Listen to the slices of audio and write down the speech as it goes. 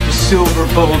silver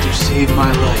boulder saved my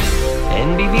life.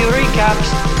 NBB recaps.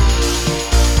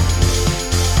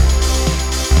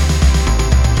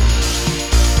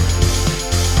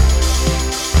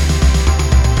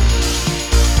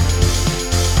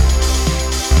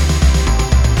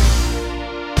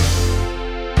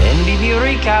 NBB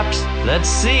recaps. Let's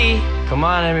see. Come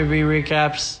on, NBB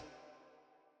recaps.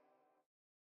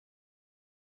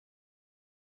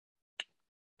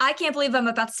 I can't believe I'm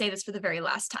about to say this for the very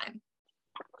last time.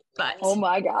 But oh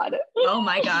my god.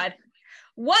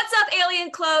 What's up,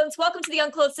 alien clones? Welcome to the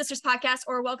Unclothed Sisters podcast,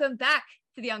 or welcome back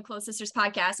to the Unclothed Sisters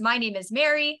podcast. My name is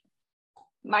Mary.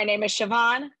 My name is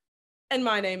Siobhan. And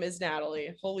my name is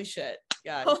Natalie. Holy shit.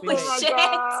 Guys. Holy shit.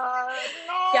 No.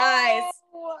 Guys,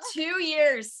 2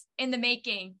 years in the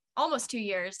making. Almost 2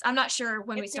 years. I'm not sure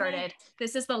when we started.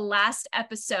 This is the last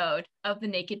episode of the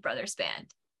Naked Brothers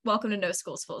Band. Welcome to No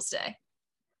School's Fool's Day.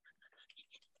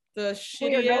 The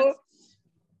shittiest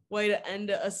way to end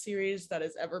a series that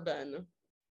has ever been.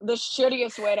 The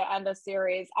shittiest way to end a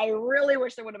series. I really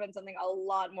wish there would have been something a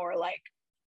lot more like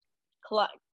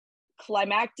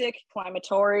climactic,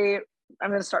 climatory. I'm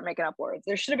going to start making up words.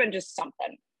 There should have been just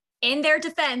something. In their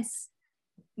defense,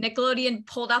 Nickelodeon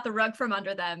pulled out the rug from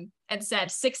under them and said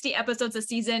 60 episodes a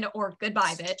season or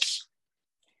goodbye, bitch.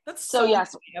 That's so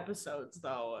yes, many episodes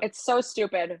though. It's so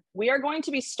stupid. We are going to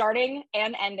be starting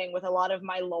and ending with a lot of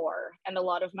my lore and a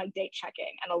lot of my date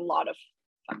checking and a lot of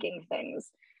fucking things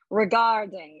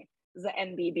regarding the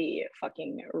NBB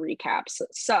fucking recaps.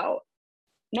 So,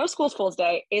 No School's Fool's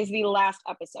Day is the last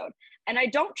episode, and I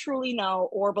don't truly know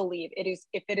or believe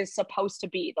if it is supposed to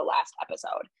be the last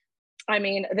episode. I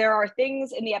mean, there are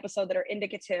things in the episode that are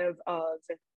indicative of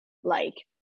like,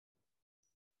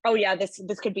 oh yeah, this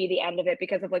could be the end of it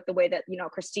because of like the way that, you know,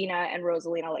 Christina and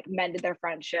Rosalina like mended their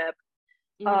friendship.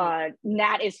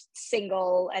 Nat is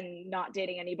single and not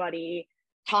dating anybody.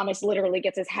 Thomas literally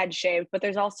gets his head shaved, but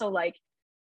there's also like,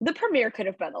 the premiere could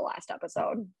have been the last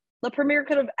episode. The premiere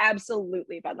could have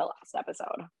absolutely been the last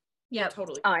episode. Yeah,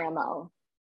 totally. IMO.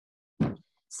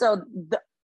 So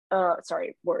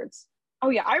sorry, words. Oh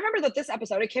yeah, I remember that this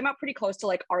episode, it came out pretty close to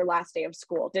like our last day of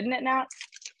school, didn't it, Nat?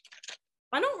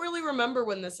 I don't really remember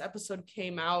when this episode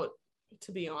came out,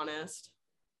 to be honest.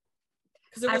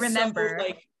 Because I remember.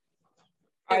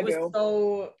 It was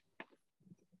so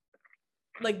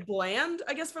like bland,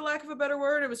 I guess, for lack of a better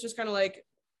word. It was just kind of like,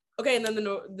 okay, and then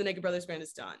the Naked Brothers Band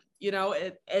is done. You know,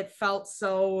 it felt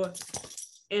so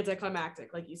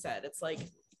anticlimactic, like you said. It's like,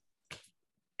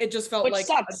 it just felt like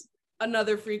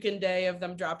another freaking day of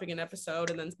them dropping an episode,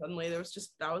 and then suddenly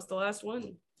that was the last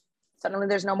one. Suddenly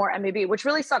there's no more MBB, which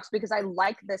really sucks because I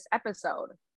like this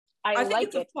episode. I think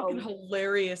it's a fucking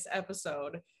hilarious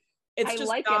episode. It's just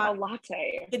like not, it a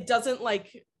latte. It doesn't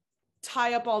like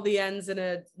tie up all the ends in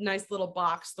a nice little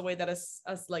box the way that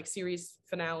a like series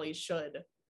finale should.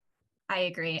 I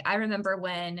agree. I remember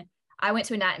when I went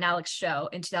to a Nat and Alex show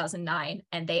in 2009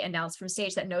 and they announced from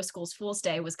stage that No School's Fool's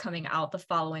Day was coming out the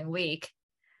following week.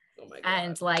 Oh my God.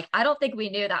 And like, I don't think we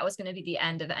knew that was going to be the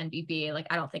end of NBB. Like,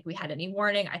 I don't think we had any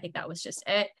warning. I think that was just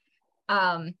it.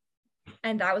 And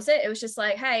that was it. It was just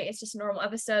like, hey, it's just a normal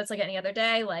episode. It's like any other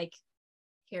day. Like,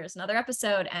 here's another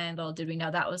episode. And little did we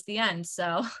know that was the end.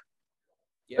 So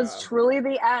it was truly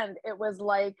the end. It was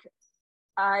like,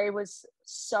 I was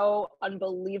so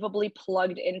unbelievably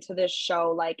plugged into this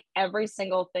show. Like every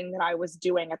single thing that I was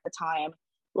doing at the time,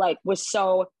 like was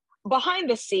so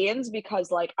behind the scenes because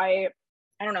like, I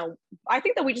don't know. I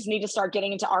think that we just need to start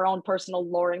getting into our own personal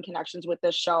lore and connections with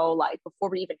this show, like before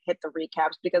we even hit the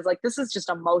recaps, because like this is just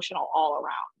emotional all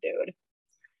around, dude.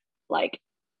 Like,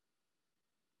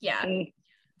 yeah,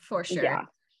 for sure. Yeah,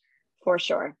 for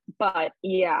sure. But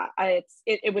yeah,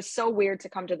 it was so weird to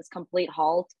come to this complete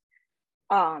halt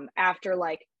after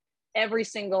like every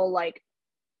single like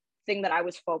thing that I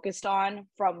was focused on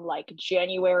from like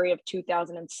January of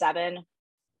 2007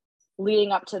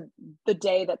 leading up to the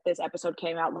day that this episode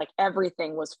came out. Like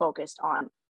everything was focused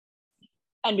on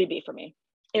NBB for me.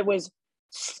 It was,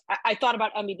 I thought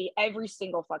about NBB every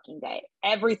single fucking day.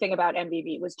 Everything about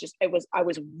NBB was just, I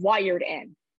was wired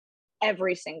in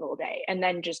every single day, and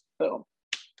then just boom,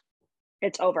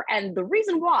 it's over. And the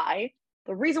reason why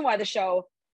the show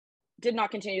did not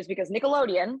continue is because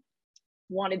Nickelodeon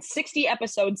wanted 60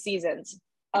 episode seasons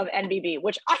of NBB,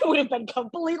 which I would have been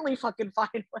completely fucking fine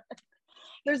with.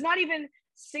 There's not even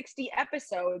 60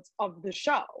 episodes of the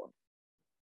show.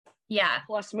 Yeah.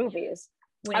 Plus movies.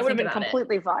 I would have been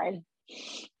completely fine.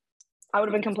 I would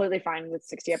have been completely fine with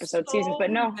 60 episode seasons, but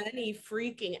no. Many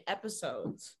freaking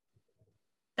episodes.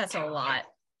 That's a lot.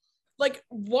 Like,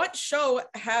 what show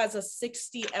has a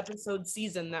 60 episode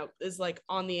season that is like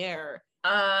on the air?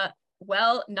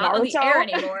 well, not on the Naruto? air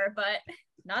anymore, but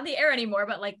not on the air anymore,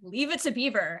 but like Leave It to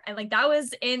Beaver. And like that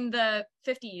was in the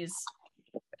 50s.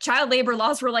 Child labor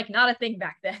laws were like not a thing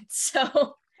back then. So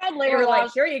Child they labor were like,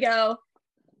 laws. here you go.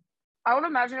 I would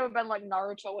imagine it would have been like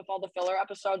Naruto with all the filler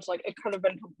episodes. Like it could have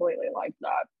been completely like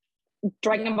that.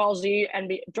 Dragon Ball Z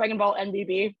and Dragon Ball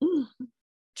NBB.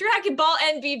 Dragon Ball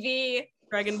NBV.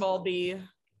 Dragon Ball B.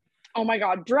 Oh my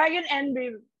god, Dragon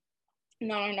NB.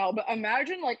 No. But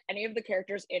imagine like any of the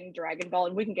characters in Dragon Ball,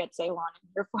 and we can get Ceylon in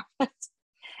here for us.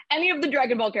 Any of the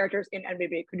Dragon Ball characters in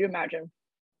NBB. Could you imagine?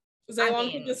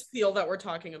 Zaylon could just feel that we're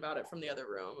talking about it from the other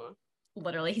room.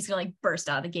 Literally, he's gonna like burst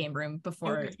out of the game room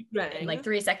before in like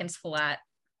 3 seconds flat.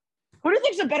 Who do you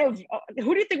think's a better?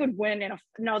 Who do you think would win in a?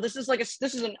 No, this is like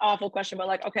this is an awful question, but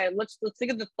like, okay, let's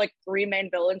think of the like 3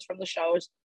 main villains from the shows.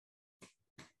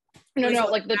 No,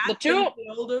 like the two.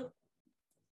 Pinfield,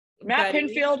 Matt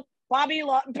Betty. Pinfield, Bobby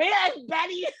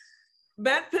Betty.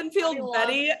 Matt Pinfield,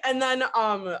 Betty, and then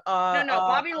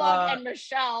Bobby Love and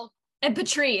Michelle And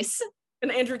Patrice.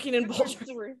 and Andrew Keenan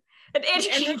Bolger. And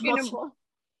Andrew Andrew Keenan Keenan Bolger.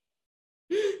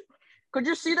 Could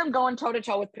you see them going toe to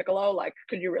toe with Piccolo? Like,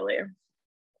 could you really?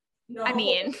 No. I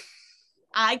mean,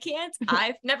 I can't.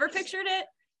 I've never pictured it.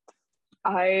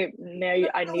 I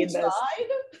need this.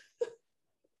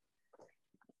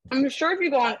 I'm sure if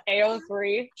you go on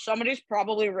AO3, somebody's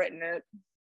probably written it.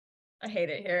 I hate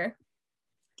it here.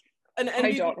 An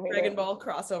I don't NBA hate Dragon it. Ball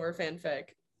crossover fanfic.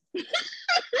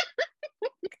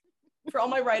 For all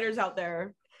my writers out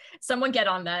there. Someone get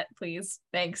on that, please.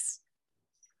 Thanks.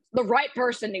 The right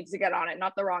person needs to get on it,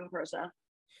 not the wrong person.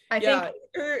 I Yeah, think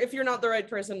if you're not the right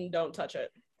person, don't touch it.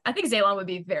 Zaylon would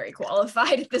be very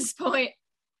qualified at this point.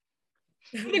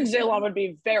 I think Zaylon would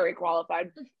be very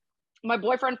qualified. My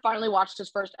boyfriend finally watched his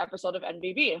first episode of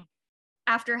NBB.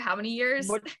 After how many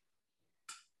years?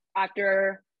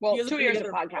 After, You guys 2 have years been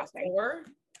of together for podcasting. 4?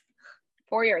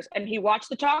 4 years. And he watched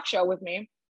the talk show with me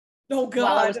Oh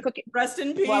while I god. was cooking. Rest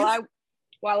in peace.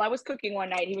 While I was cooking one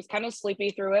night. He was kind of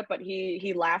sleepy through it, but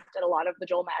he laughed at a lot of the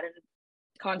Joel Madden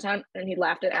content, and he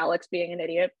laughed at Alex being an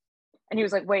idiot. And he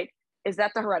was like, wait, is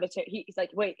that the Hereditary? He's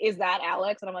like, wait, is that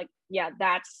Alex? And I'm like, yeah,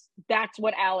 that's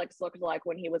what Alex looked like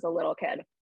when he was a little kid.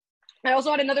 I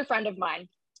also had another friend of mine,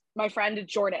 my friend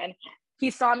Jordan. He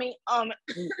saw me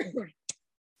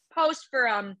post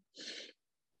for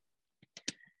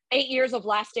 8 years of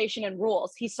Last Station and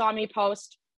Rules. He saw me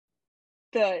post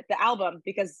the album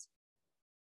because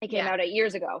it came out 8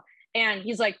 years ago. And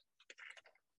he's like,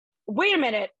 wait a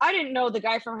minute, I didn't know the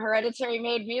guy from Hereditary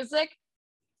made music.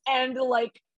 And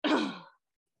like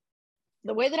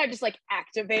the way that I just like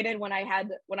activated when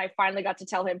I finally got to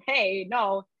tell him, hey,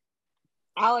 no,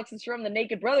 Alex is from the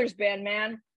Naked Brothers band,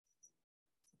 man.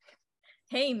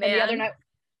 Hey, man. And the other night,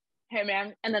 hey,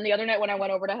 man. And then the other night when I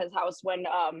went over to his house when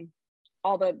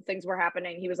all the things were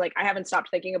happening, he was like, I haven't stopped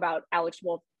thinking about Alex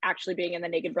Wolf actually being in the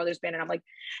Naked Brothers band. And I'm like,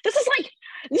 this is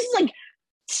like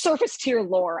surface tier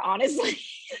lore, honestly.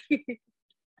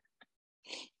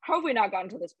 How have we not gotten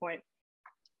to this point?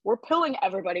 We're pulling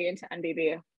everybody into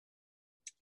NBB.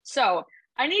 So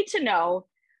I need to know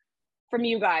from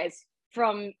you guys,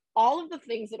 from all of the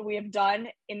things that we have done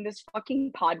in this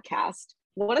fucking podcast,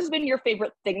 what has been your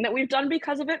favorite thing that we've done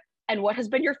because of it? And what has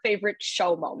been your favorite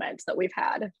show moments that we've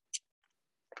had?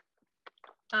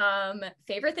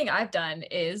 Favorite thing I've done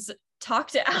is talk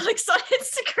to Alex on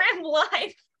Instagram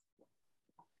Live.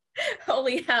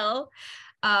 Holy hell.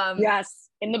 Yes,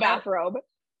 in the bathrobe.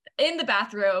 In the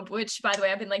bathrobe, which by the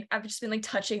way, I've just been like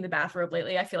touching the bathrobe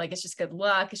lately. I feel like it's just good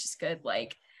luck. It's just good,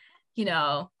 like, you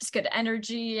know, just good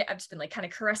energy. I've just been like kind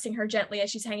of caressing her gently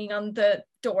as she's hanging on the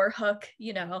door hook,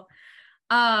 you know.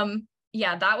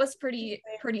 Yeah, that was pretty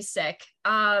sick.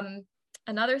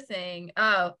 Another thing,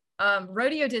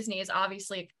 Rodeo Disney is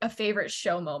obviously a favorite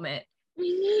show moment.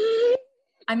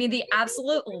 I mean, the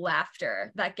absolute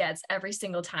laughter that gets every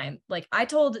single time. Like, I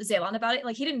told Zaylon about it.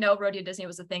 Like, he didn't know Rodeo Disney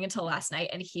was a thing until last night,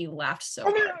 and he laughed so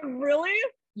hard. Really?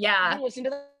 Yeah. Did you listen to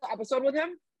the episode with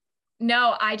him?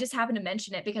 No, I just happened to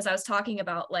mention it because I was talking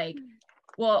about like,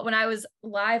 well, when I was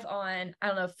live on, I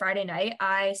don't know, Friday night,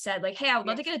 I said like, hey, I would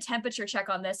love to get a temperature check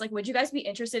on this. Like, would you guys be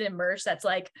interested in merch that's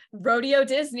like Rodeo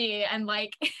Disney and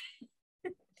like,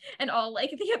 and all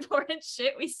like the important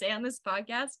shit we say on this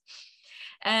podcast.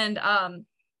 And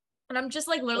I'm just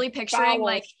like literally picturing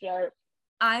like,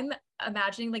 I'm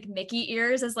imagining like Mickey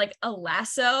ears as like a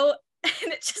lasso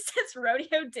and it just says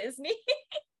Rodeo Disney.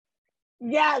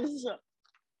 Yes.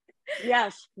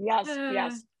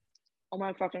 Oh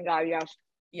my fucking God, yes.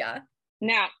 Yeah.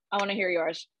 Nat, I want to hear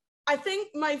yours. I think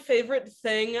my favorite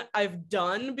thing I've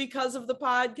done because of the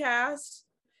podcast,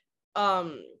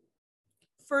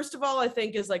 first of all, I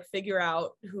think is like figure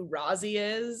out who Rozzy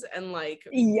is and like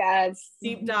yes,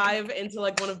 deep dive into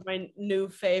like one of my new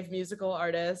fave musical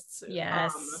artists.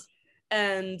 Yes.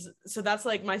 And so that's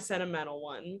like my sentimental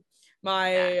one.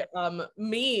 My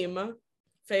meme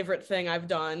favorite thing I've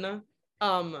done.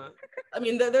 I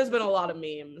mean, there's been a lot of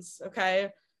memes,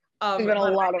 okay? there's been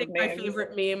a lot of my memes.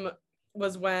 favorite meme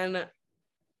was when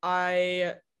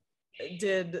I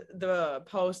did the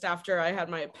post after I had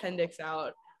my appendix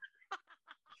out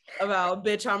about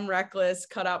bitch, I'm reckless,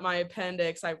 cut out my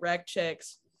appendix, I wreck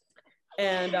chicks.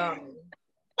 And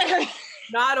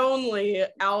not only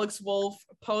Alex Wolf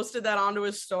posted that onto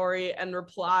his story and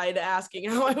replied asking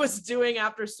how I was doing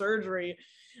after surgery,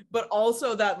 but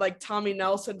also that like Tommy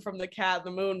Nelson from The Cat and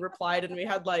the Moon replied, and we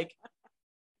had like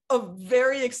a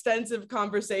very extensive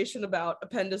conversation about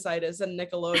appendicitis and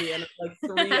Nickelodeon at like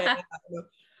 3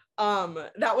 a.m.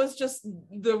 That was just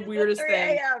the weirdest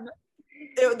thing.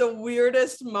 The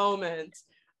weirdest moment.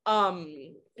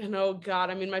 And oh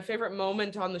god, I mean, my favorite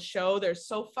moment on the show, there's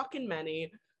so fucking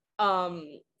many.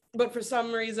 But for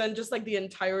some reason, just like the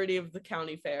entirety of the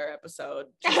county fair episode,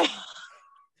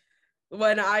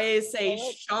 when I say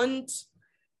shunt,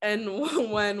 and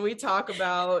when we talk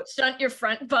about Shunt your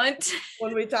front bunt.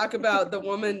 when we talk about the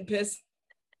woman pissing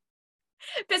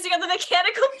on the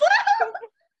mechanical bull.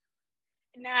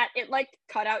 Nat, it like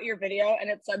cut out your video and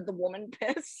it said the woman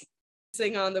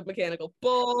pissing on the mechanical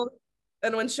bull,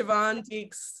 and when Siobhan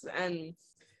Deeks, and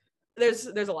there's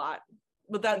a lot,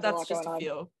 but that's just a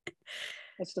few.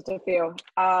 It's just a few.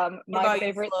 My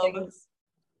favorite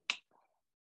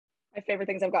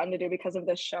things I've gotten to do because of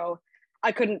this show,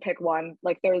 I couldn't pick one.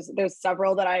 Like there's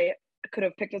several that I could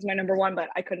have picked as my number one, but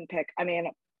I couldn't pick. I mean,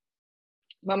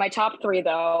 but my top three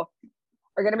though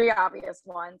are going to be obvious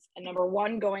ones. And number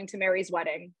one, going to Mary's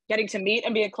wedding, getting to meet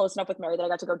and be close enough with Mary that I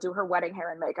got to go do her wedding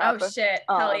hair and makeup. Oh shit!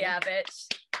 Hell yeah, bitch.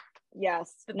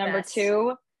 Yes. Number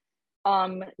two,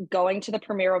 going to the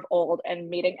premiere of Old and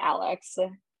meeting Alex,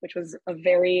 which was a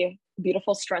very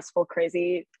beautiful, stressful,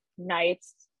 crazy night,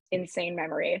 insane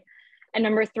memory. And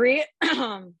number three,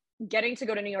 getting to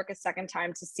go to New York a second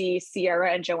time to see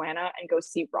Sierra and Joanna and go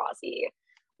see Rozzy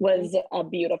was a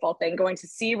beautiful thing. Going to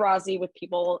see Rozzy with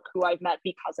people who I've met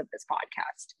because of this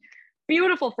podcast.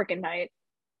 Beautiful freaking night.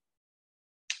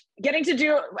 Getting to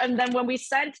do, and then when we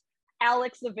sent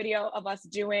Alex the video of us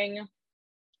doing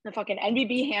the fucking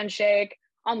NBB handshake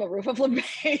on the roof of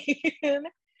LeBain,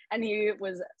 and he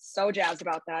was so jazzed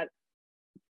about that.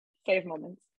 Fave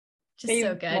moments. Just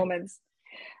so good. Moments.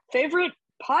 Favorite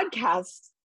podcast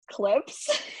clips.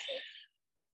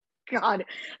 God,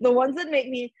 the ones that make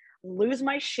me lose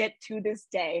my shit to this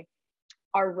day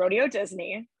are Rodeo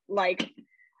Disney. Like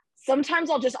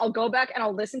sometimes I'll go back and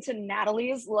I'll listen to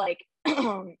Natalie's like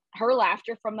her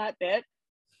laughter from that bit.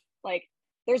 Like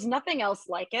there's nothing else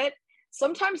like it.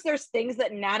 Sometimes there's things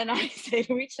that Nat and I say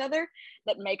to each other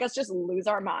that make us just lose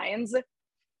our minds.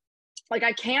 Like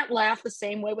I can't laugh the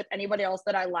same way with anybody else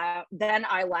that I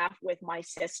laugh with my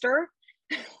sister.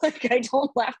 Like I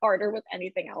don't laugh harder with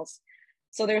anything else.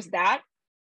 So there's that.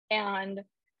 And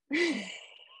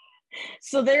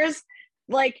so there's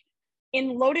like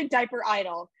in Loaded Diaper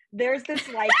Idol, there's this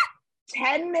like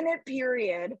 10-minute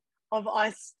period of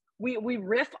us, we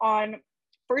riff on,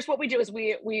 first what we do is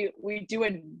we do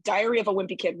a Diary of a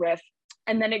Wimpy Kid riff,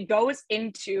 and then it goes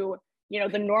into, you know,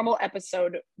 the normal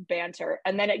episode banter,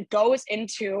 and then it goes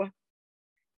into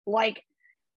like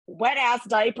wet ass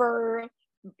diaper,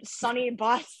 sunny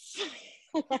bus,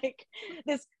 like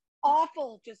this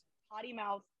awful just potty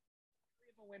mouth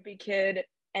Wimpy Kid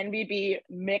NBB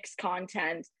mixed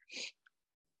content,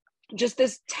 just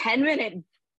this 10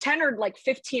 or like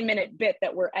 15-minute bit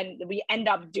that we end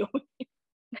up doing.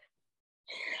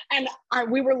 And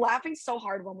we were laughing so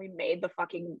hard when we made the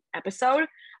fucking episode,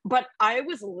 but I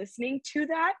was listening to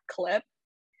that clip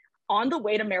on the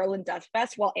way to Maryland Death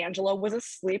Fest while Angela was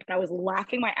asleep, and I was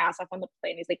laughing my ass off on the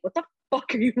plane. He's like, what the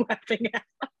fuck are you laughing at?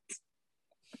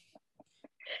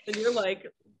 And you're like,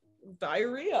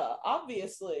 diarrhea,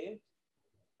 obviously.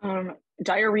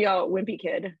 Diarrhea Wimpy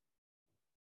Kid.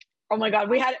 Oh my god,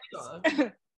 we had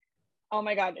oh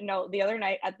my god, no, the other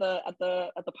night at the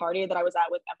party that I was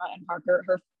at with Emma and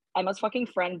Parker, Emma's fucking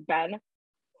friend Ben,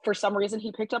 for some reason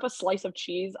he picked up a slice of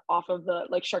cheese off of the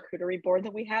like charcuterie board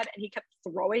that we had, and he kept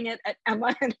throwing it at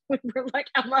Emma, and we were like,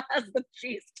 Emma has the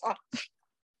cheese touch.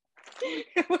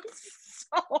 It was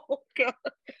so good.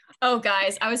 Oh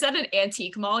guys, I was at an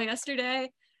antique mall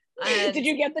yesterday. Did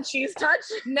you get the cheese touch?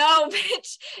 No,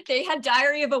 bitch. They had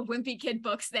Diary of a Wimpy Kid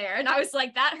books there, and I was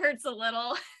like, that hurts a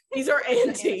little. These are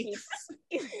antiques.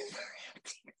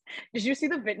 Did you see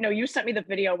the video? No, you sent me the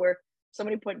video where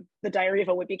somebody put the Diary of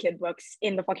a Wimpy Kid books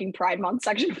in the fucking Pride Month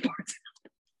section of Barnes.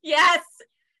 Yes.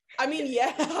 I mean,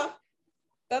 yeah,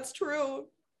 that's true.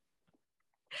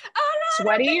 Oh no.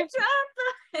 Sweaty.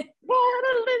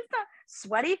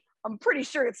 Sweaty? I'm pretty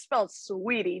sure it's spelled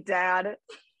sweetie, Dad.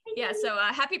 Yeah, so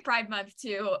happy Pride Month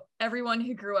to everyone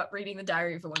who grew up reading the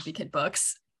Diary of a Wimpy Kid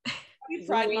books. Happy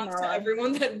Pride Month to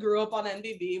everyone that grew up on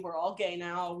NBB. We're all gay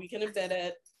now. We can admit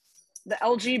it. The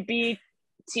LGBT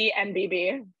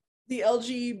NBB. The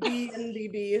LGB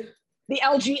NBB. The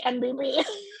LG NBB.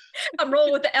 I'm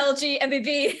rolling with the LG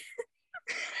MBB.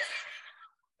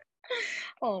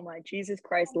 Oh my Jesus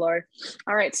Christ, Lord.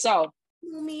 All right, so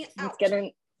let's get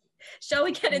in. Shall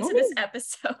we get into this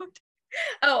episode?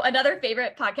 Oh, another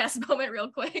favorite podcast moment real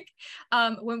quick.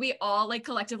 When we all like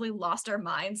collectively lost our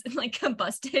minds and like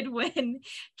combusted when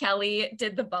Kelly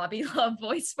did the Bobby Love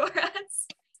voice for us.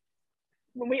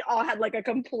 When we all had like a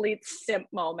complete simp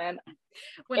moment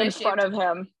in front of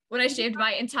him. When I shaved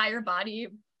my entire body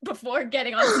before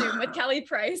getting on Zoom with Kelly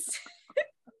Price.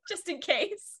 Just in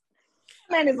case.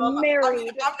 Man is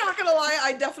married. I'm not gonna lie,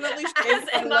 I definitely shaved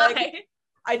my leg.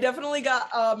 I definitely got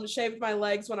shaved my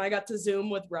legs when I got to Zoom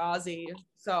with Rozzy.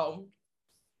 So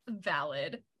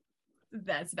valid.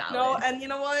 That's valid. No, and you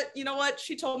know what?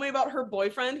 She told me about her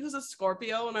boyfriend who's a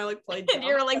Scorpio, and I like played. And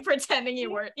you're like pretending you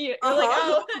weren't. You're like,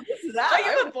 oh, who's that? I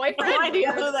have a boyfriend. No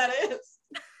idea who that is.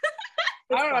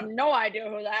 I have no idea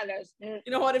who that is.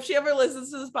 You know what? If she ever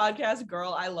listens to this podcast,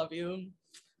 girl, I love you.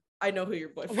 I know who your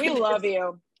boyfriend is. We love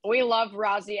you. We love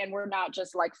Rozzy, and we're not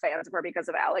just like fans of her because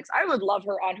of Alex. I would love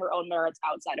her on her own merits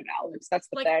outside of Alex. That's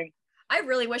the thing. I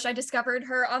really wish I discovered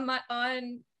her on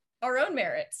our own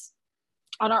merits.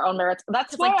 On our own merits.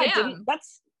 That's why I didn't.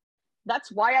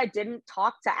 That's why I didn't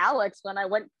talk to Alex when I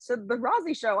went to the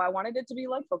Rozzy show. I wanted it to be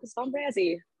like focused on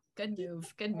Razzie. Good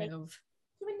move. Good move.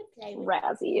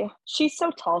 Razzie. She's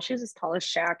so tall. She's as tall as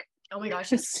Shaq. Oh my gosh,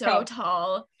 she's so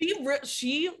tall.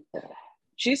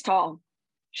 She's tall.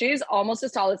 She's almost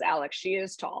as tall as Alex. She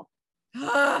is tall.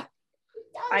 I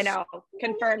know.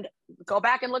 Confirmed. Go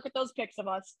back and look at those pics of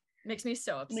us. Makes me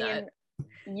so upset. Me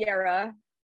and Yara.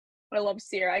 I love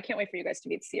Sierra. I can't wait for you guys to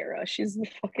meet Sierra. She's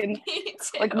fucking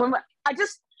like when I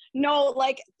just know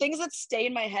like things that stay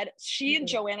in my head. She and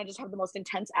Joanna just have the most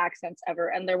intense accents ever.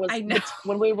 And there was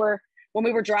when we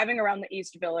were driving around the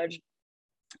East Village,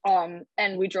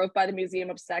 and we drove by the Museum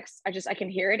of Sex. I can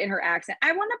hear it in her accent.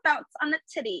 I want to bounce on a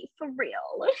titty for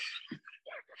real.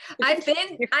 I've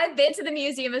been to the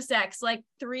Museum of Sex like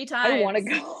 3 times. I want to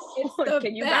go.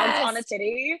 Can you bounce on a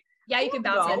titty? Yeah, you can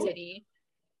bounce on a titty.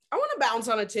 I want to bounce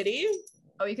on a titty.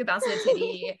 Oh, you can bounce on a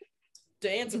titty.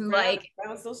 Dance and like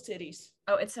bounce those titties.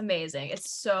 Oh, it's amazing. It's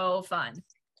so fun.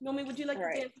 Nomi, would you like to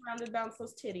dance around and bounce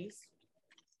those titties?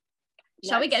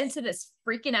 Shall we get into this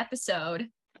freaking episode?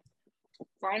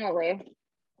 Finally.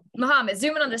 Mohammed,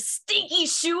 zoom in on the stinky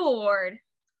shoe award.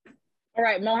 All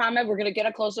right, Mohammed, we're going to get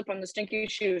a close-up on the stinky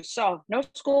shoes. So, no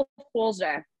school, Fool's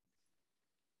Day.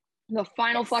 The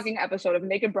final fucking episode of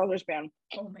Naked Brothers Band.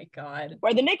 Oh my God.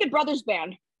 Where the Naked Brothers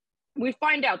Band, we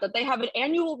find out that they have an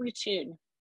annual routine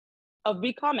of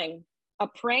becoming a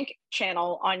prank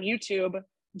channel on YouTube,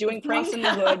 doing pranks in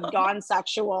the hood, gone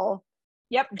sexual.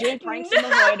 Yep, doing pranks in the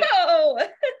hood.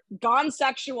 Gone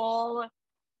sexual,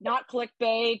 not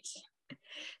clickbait.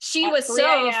 She was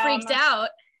so freaked out.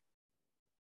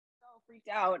 So freaked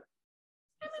out.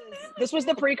 This was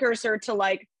the precursor to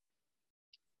like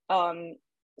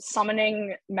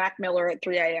summoning Mac Miller at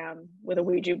 3 a.m. with a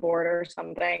Ouija board or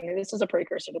something. This is a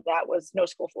precursor to that. Was No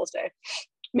School Fool's Day.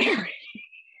 Mary.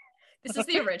 This is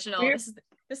the original. This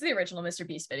is the original Mr.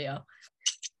 Beast video.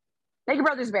 Naked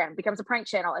Brothers Band becomes a prank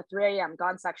channel at 3 a.m.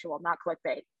 Gone sexual, not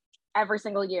clickbait. Every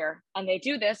single year. And they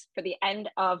do this for the end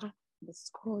of the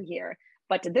school year.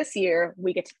 But this year,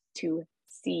 we get to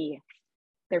see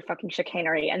their fucking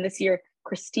chicanery. And this year,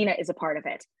 Christina is a part of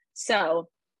it. So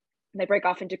they break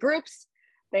off into groups.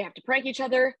 They have to prank each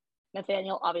other.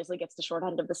 Nathaniel obviously gets the short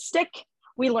end of the stick.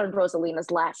 We learned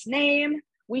Rosalina's last name.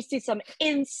 We see some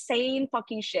insane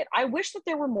fucking shit. I wish that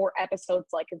there were more episodes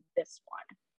like this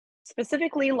one.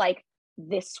 Specifically like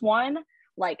this one,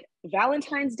 like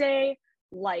Valentine's Day,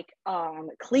 like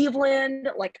Cleveland.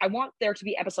 Like I want there to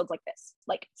be episodes like this,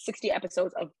 like 60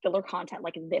 episodes of filler content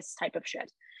like this type of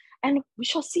shit. And we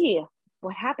shall see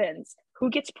what happens. Who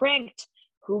gets pranked?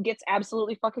 Who gets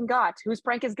absolutely fucking got? Whose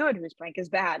prank is good? Whose prank is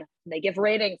bad? They give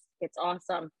ratings. It's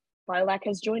awesome. Lilac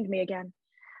has joined me again.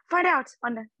 Find out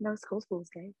on No School Fool's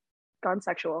Day. Gone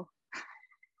sexual.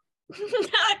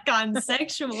 Not gone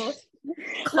sexual.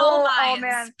 Oh mines.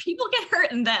 man. People get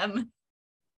hurt in them.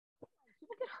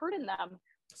 People get hurt in them.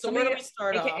 So where do we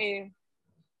start off?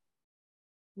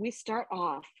 We start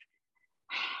off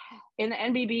in the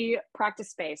NBB practice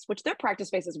space, which their practice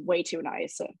space is way too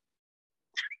nice.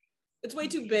 It's way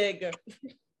too big.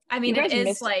 I mean, You it guys is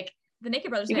missed- like the Naked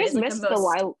Brothers You band guys is like missed the the most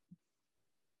wild.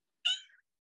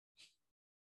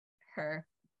 her.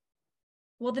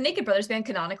 Well, the Naked Brothers band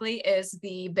canonically is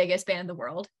the biggest band in the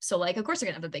world. So like, of course they're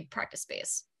gonna have a big practice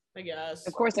space. I guess.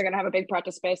 Of course, they're gonna have a big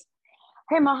practice space.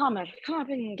 Hey, Mohammed, come up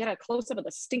and get a close up of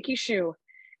the stinky shoe.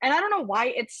 And I don't know why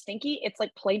it's stinky. It's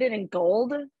like plated in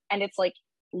gold, and it's like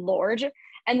large.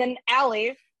 And then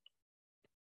Allie,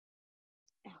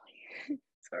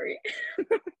 sorry,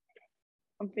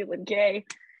 I'm feeling gay.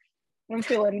 I'm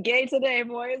feeling gay today,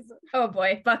 boys. Oh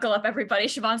boy, buckle up, everybody.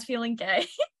 Siobhan's feeling gay.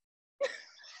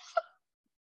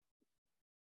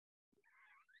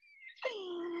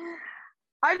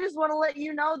 I just want to let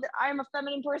you know that I am a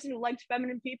feminine person who likes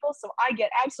feminine people, so I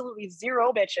get absolutely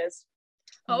zero bitches.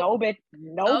 Oh.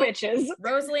 No bitches.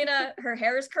 Rosalina, her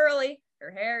hair is curly.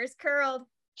 Her hair is curled.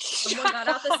 Someone got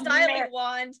out the styling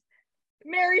wand.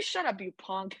 Mary, shut up, you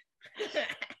punk.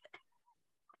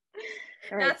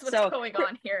 All right, That's what's going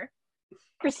on here.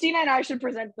 Christina and I should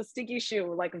present the stinky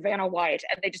shoe like Vanna White,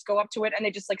 and they just go up to it and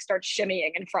they just like start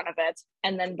shimmying in front of it,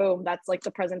 and then boom, that's like the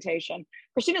presentation.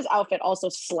 Christina's outfit also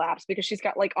slaps because she's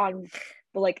got like on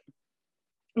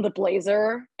the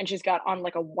blazer, and she's got on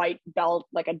like a white belt,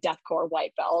 like a deathcore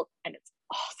white belt, and it's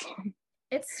awesome.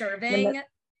 It's serving.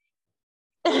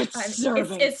 It's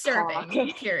serving. It's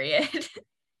serving. Period.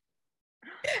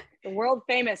 The world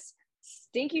famous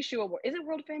Stinky Shoe Award. Is it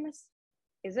world famous?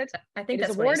 Is it? I think it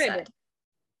that's is what he awarded. said.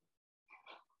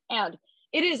 And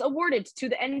it is awarded to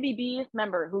the NBB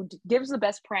member who gives the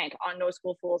best prank on No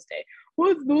School Fool's Day.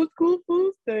 What's No School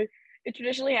Fool's Day? It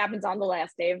traditionally happens on the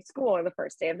last day of school or the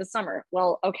first day of the summer.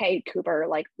 Well, okay, Cooper,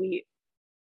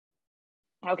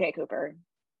 Cooper,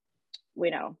 we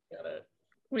know. Got it.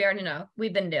 We already know.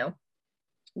 We've been new.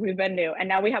 We've been new. And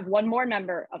now we have one more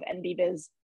member of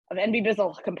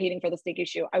NBBizzle competing for the Stinky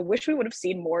Shoe. I wish we would have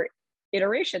seen more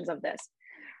iterations of this.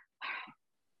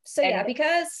 So yeah,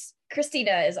 because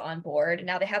Christina is on board,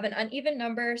 now they have an uneven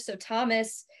number. So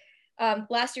Thomas,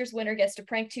 last year's winner, gets to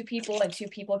prank 2 people and 2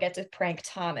 people get to prank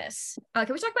Thomas.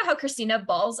 Can we talk about how Christina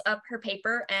balls up her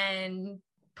paper and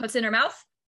puts it in her mouth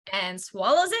and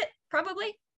swallows it,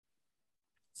 probably?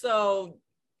 So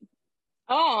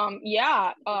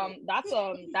yeah, that's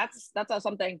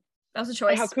something. That was a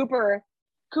choice. How Cooper,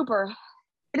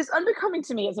 it is unbecoming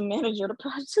to me as a manager to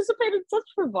participate in such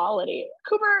frivolity.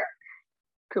 Cooper,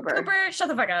 shut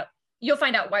the fuck up. You'll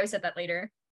find out why we said that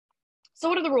later. So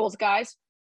what are the rules, guys?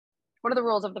 What are the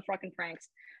rules of the fucking pranks?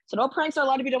 So no pranks are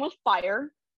allowed to be done with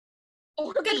fire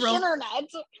or the internet,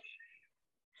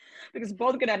 because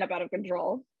both could end up out of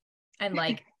control. And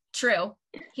like, true,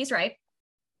 he's right.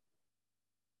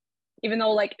 Even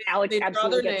though like Alex they'd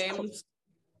absolutely rather gets names.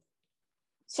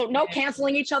 So no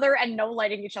canceling each other and no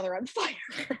lighting each other on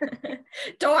fire.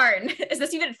 Darn, is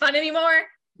this even fun anymore?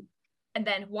 And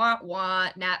then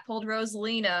Nat pulled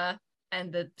Rosalina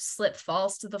and the slip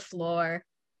falls to the floor.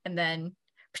 And then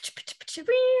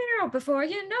before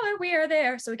you know it, we are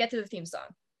there. So we get to the theme song.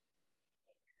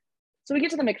 So we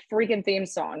get to the McFreakin' theme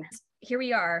song. Here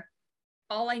we are.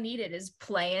 All I Needed is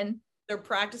playing. They're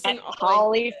practicing at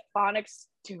Polyphonic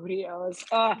Studios.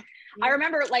 I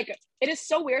remember like it is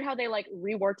so weird how they like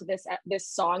reworked this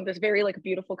song, this very like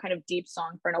beautiful kind of deep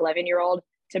song for an 11-year-old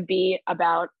to be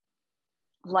about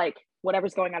like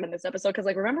whatever's going on in this episode. Because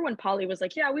like remember when Polly was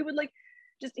like, yeah, we would like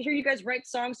just hear you guys write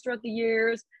songs throughout the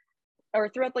years or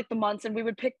throughout like the months, and we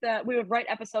would write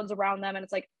episodes around them, and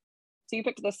it's like, so you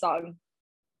picked this song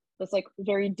that's like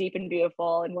very deep and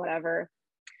beautiful and whatever,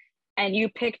 and you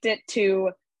picked it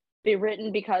to be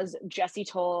written because Jesse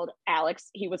told Alex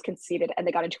he was conceited and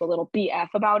they got into a little BF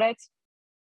about it.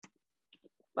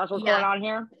 That's what's going on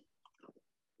here.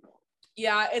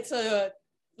 Yeah, it's a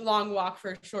long walk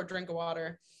for a short drink of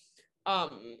water.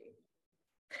 But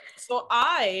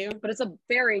it's a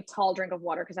very tall drink of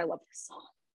water because I love this song.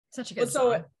 Such a good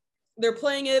song. So they're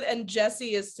playing it and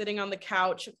Jessie is sitting on the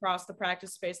couch across the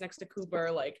practice space next to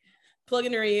Cooper, like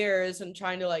plugging her ears and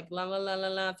trying to like la la la la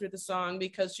la through the song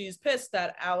because she's pissed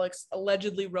that Alex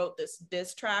allegedly wrote this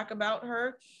diss track about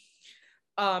her.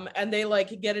 And they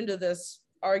like get into this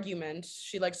argument.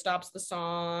 She like stops the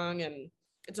song and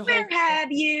it's a whole Where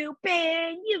have you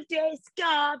been? You've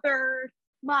discovered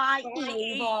my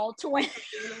evil twin.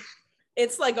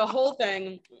 It's like a whole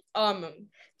thing.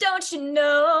 Don't you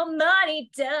know money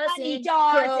doesn't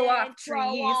grow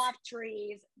off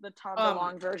trees. The Tom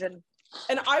DeLonge version.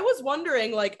 And I was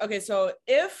wondering, like, okay, so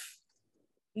if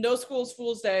No School's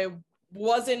Fool's Day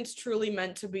wasn't truly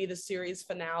meant to be the series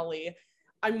finale,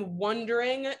 I'm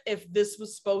wondering if this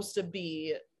was supposed to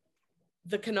be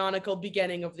the canonical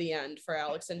beginning of the end for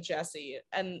Alex and Jesse.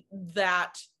 And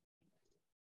that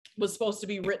was supposed to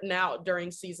be written out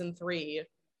during season 3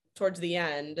 towards the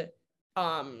end.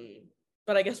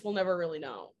 But I guess we'll never really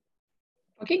know.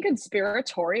 Fucking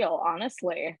conspiratorial,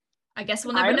 honestly. I guess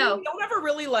we'll never know. They'll never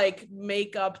really like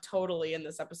make up totally in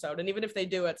this episode. And even if they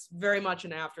do, it's very much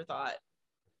an afterthought.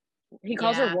 He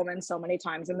calls her woman so many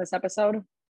times in this episode.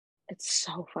 It's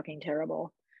so fucking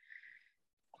terrible.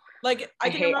 Like, I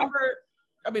can remember,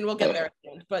 I mean, we'll get there at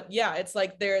the end, but yeah, it's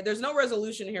like there's no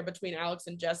resolution here between Alex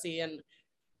and Jesse. And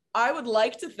I would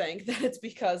like to think that it's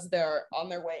because they're on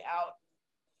their way out.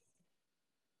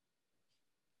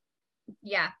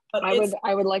 Yeah. But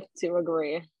I would like to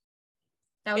agree.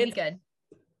 That would be good.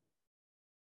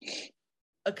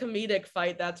 A comedic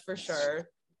fight, that's for sure.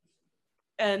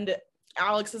 And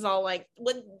Alex is all like,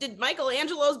 "What did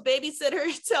Michelangelo's babysitter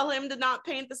tell him to not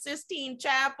paint the Sistine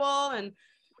Chapel?" And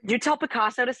did you tell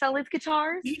Picasso to sell his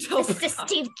guitars? You tell the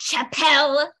Sistine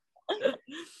Chapel.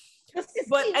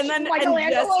 But and then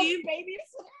Michelangelo's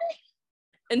babysitter.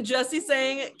 And Jesse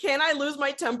saying, "Can I lose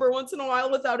my temper once in a while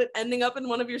without it ending up in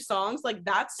one of your songs?" Like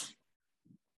that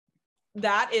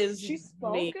is she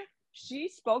spoke. me. She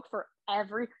spoke for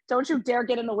every. Don't you dare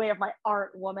get in the way of my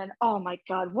art, woman. Oh my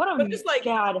god, what a just like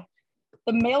god.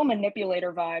 The male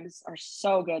manipulator vibes are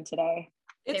so good today.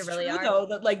 It's really true are. though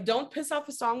that like don't piss off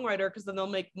a songwriter because then they'll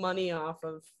make money off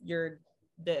of your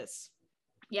diss.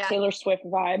 Yeah, Taylor Swift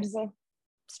vibes.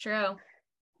 It's true.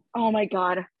 Oh my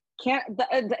god.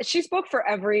 She spoke for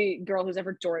every girl who's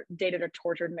ever dated a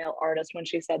tortured male artist when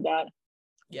she said that.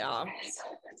 Yeah.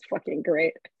 That's fucking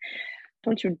great.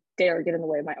 Don't you dare get in the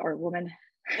way of my art, woman.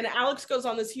 And Alex goes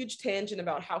on this huge tangent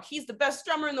about how he's the best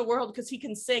drummer in the world because he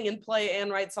can sing and play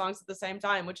and write songs at the same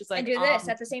time, which is like, and do this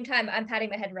at the same time. I'm patting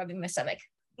my head and rubbing my stomach.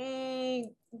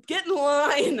 Get in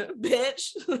line,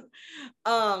 bitch.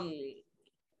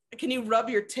 Can you rub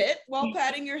your tit while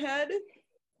patting your head?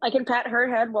 I can pat her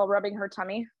head while rubbing her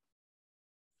tummy.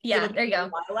 Yeah, there you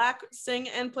go. Lilac sing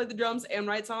and play the drums and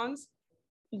write songs?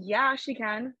 Yeah, she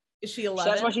can. Is she 11?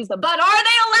 That's why she's the. But are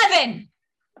they 11?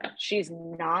 She's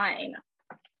 9.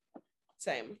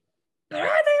 Same. But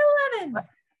are they 11?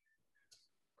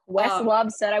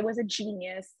 Questlove said I was a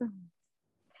genius.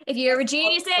 If you're a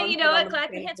genius and you know it,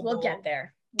 clap your hands. We'll get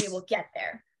there. We will get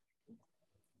there.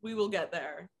 We will get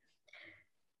there.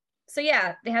 So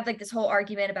yeah, they have like this whole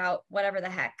argument about whatever the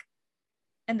heck.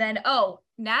 And then,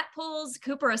 Nat pulls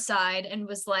Cooper aside and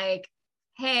was like,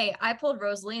 "Hey, I pulled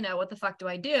Rosalina. What the fuck do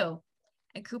I do?"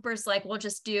 And Cooper's like, "We'll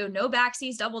just do no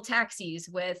backsies, double taxis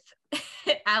with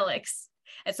Alex."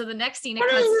 And so the next scene, it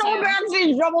cuts no to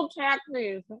backsies, double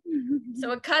taxis.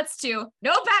 So it cuts to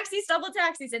no backsies, double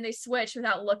taxis, and they switch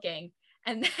without looking.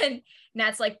 And then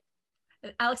Nat's like,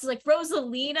 Alex is like,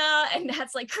 "Rosalina," and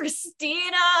Nat's like,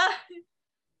 "Christina."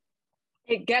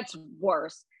 It gets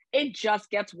worse. It just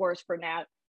gets worse for Nat.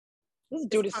 This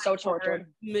dude is so tortured.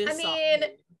 I mean,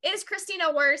 is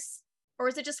Christina worse? Or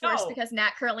is it just worse because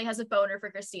Nat currently has a boner for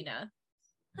Christina?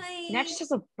 Nat just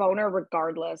has a boner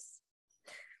regardless.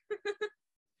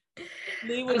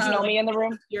 Lee was know me in the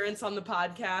room. Appearance on the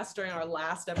podcast during our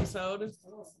last episode.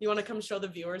 You want to come show the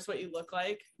viewers what you look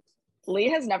like? Lee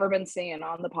has never been seen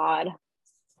on the pod.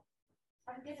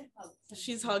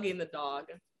 She's hugging the dog.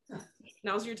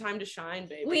 Now's your time to shine,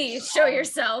 baby. Lee, show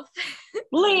yourself.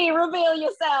 Lee, reveal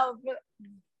yourself.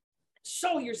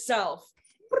 Show yourself.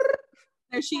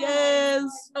 There she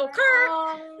is. Oh,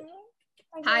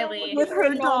 Kurt. Hi, Lee. With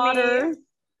her daughter.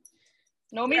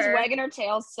 Nomi's wagging her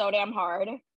tail so damn hard.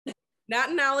 Nat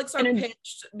and Alex are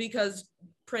pinched because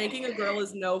pranking a girl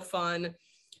is no fun.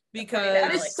 Because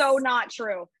that is so not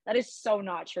true. That is so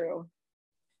not true.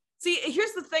 See,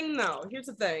 here's the thing, though. Here's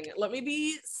the thing. Let me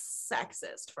be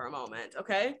sexist for a moment,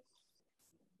 okay?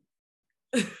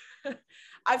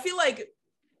 I feel like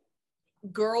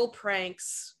girl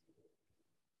pranks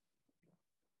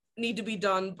need to be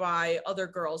done by other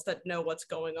girls that know what's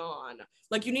going on.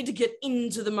 Like, you need to get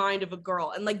into the mind of a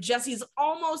girl. And like Jessie's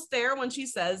almost there when she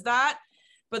says that,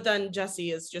 but then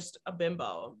Jessie is just a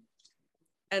bimbo.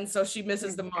 And so she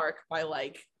misses the mark by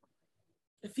like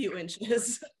a few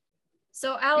inches.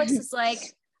 So Alex is like,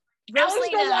 Alex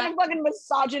Rosalina. goes on a fucking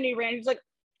misogyny rant. He's like,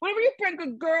 whenever you prank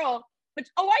a girl, but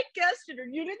I guessed it, or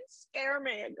you didn't scare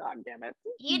me. God damn it.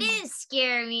 You didn't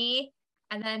scare me.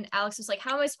 And then Alex was like,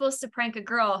 how am I supposed to prank a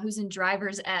girl who's in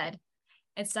driver's ed?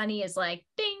 And Sunny is like,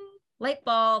 ding, light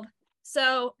bulb.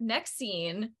 So next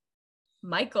scene,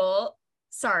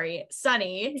 Sunny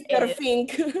Got a is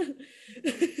fink.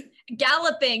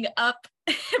 galloping up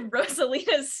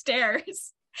Rosalina's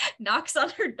stairs, knocks on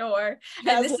her door.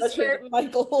 And this is where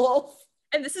Michael Wolf.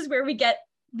 And this is where we get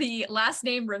the last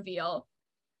name reveal.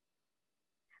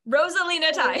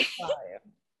 Rosalina Ty.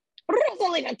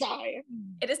 Rosalina Ty.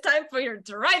 It is time for your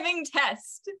driving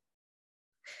test.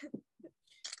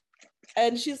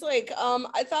 And she's like,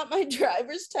 I thought my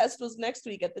driver's test was next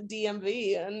week at the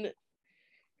DMV. And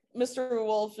Mr.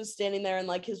 Wolf is standing there in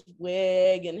like his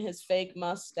wig and his fake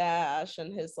mustache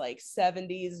and his like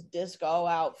 70s disco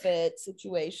outfit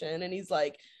situation. And he's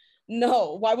like,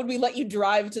 no, why would we let you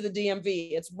drive to the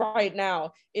DMV? It's right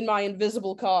now in my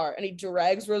invisible car. And he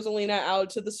drags Rosalina out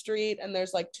to the street, and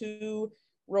there's like 2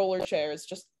 roller chairs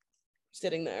just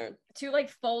sitting there. 2 like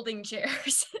folding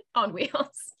chairs on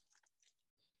wheels.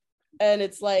 And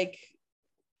it's like,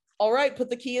 all right, put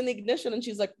the key in the ignition. And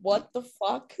she's like, what the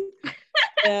fuck?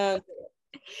 And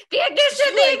the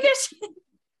ignition.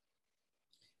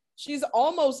 She's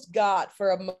almost got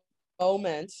for a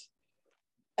moment.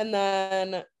 And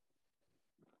then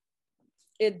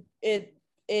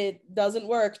it doesn't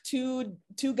work. Two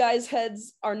guys'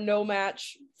 heads are no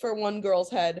match for one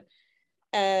girl's head.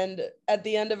 And at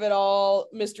the end of it all,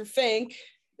 Mr. Fink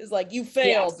is like, you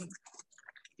failed. Yes.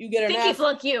 You get an Finky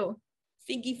flunk you.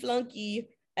 Finky flunky.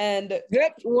 And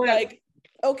like,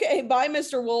 okay, bye,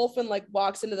 Mr. Wolf, and like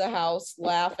walks into the house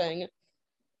laughing.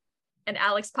 And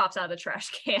Alex pops out of the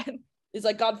trash can. He's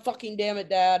like, God fucking damn it,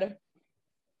 Dad.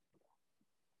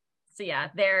 So yeah,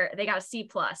 they got a C+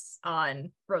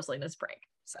 on Rosalina's prank.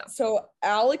 So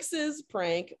Alex's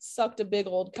prank sucked a big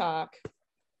old cock.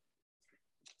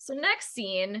 So next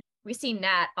scene, we see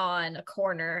Nat on a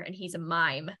corner, and he's a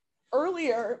mime.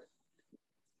 Earlier,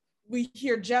 we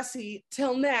hear Jesse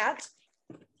tell Nat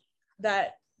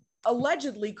that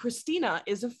allegedly Christina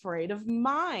is afraid of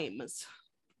mimes.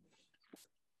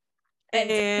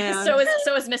 And so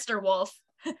is Mr. Wolf.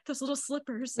 Those little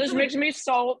slippers. This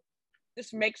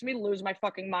makes me lose my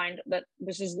fucking mind that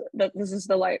this is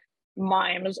the like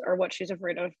mimes are what she's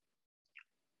afraid of.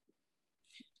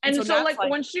 And so like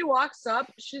when she walks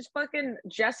up,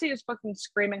 Jessie is fucking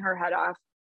screaming her head off.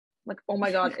 Like, oh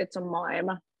my God, it's a mime.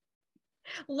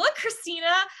 Look,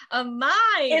 Christina, a mime.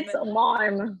 It's a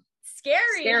mime.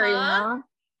 Scary, huh?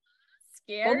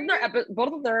 Scary.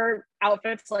 Both of their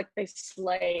outfits, like, they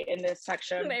slay in this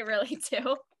section. They really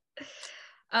do.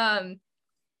 And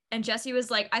Jessie was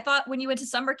like, I thought when you went to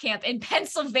summer camp in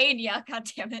Pennsylvania, God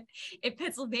damn it, in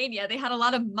Pennsylvania, they had a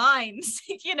lot of mimes.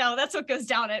 You know, that's what goes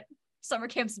down at summer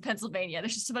camps in Pennsylvania.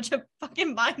 There's just a bunch of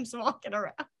fucking mimes walking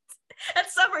around at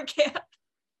summer camp.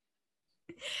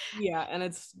 Yeah,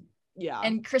 and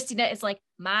and Christina is like,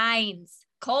 mines,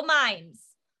 coal mines.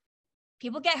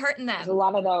 People get hurt in them. There's a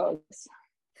lot of those.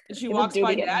 And she walks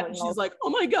by Dad and she's like, oh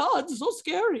my God, it's so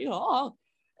scary. Oh.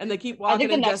 And they keep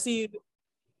walking, and Jessie,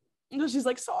 she's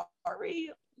like,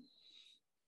 sorry.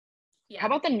 Yeah. How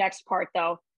about the next part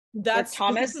though? That's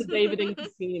Thomas David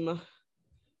theme.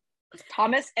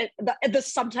 Thomas, the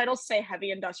subtitles say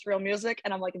heavy industrial music,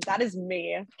 and I'm like, that is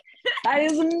me. That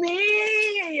is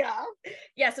me.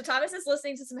 Yeah, so Thomas is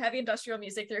listening to some heavy industrial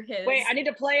music through his. Wait, I need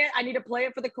to play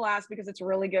it for the class because it's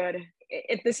really good.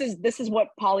 This is what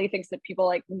Polly thinks that people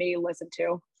like me listen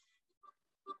to.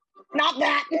 Not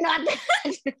that. Not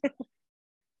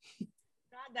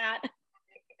that.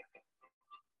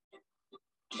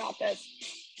 Not this.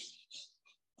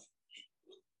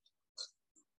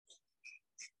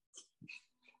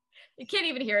 You can't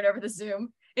even hear it over the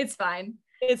Zoom. It's fine.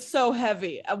 It's so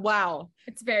heavy. Wow.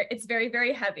 It's very,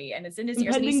 very heavy, and it's in his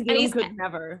ears. And he's could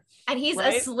never. And he's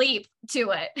asleep to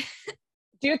it.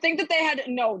 Do you think that they had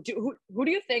who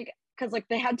do you think? Because like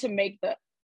they had to make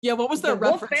what was their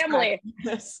Wolf reference family?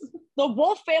 The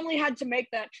Wolf family had to make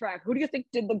that track. Who do you think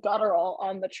did the guttural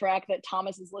on the track that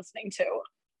Thomas is listening to?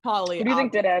 Polly. Who do you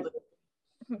think did it?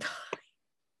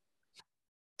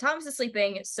 Thomas is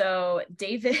sleeping, so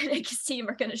David and Kasim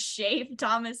are gonna shave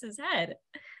Thomas's head.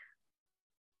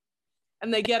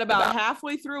 And they get about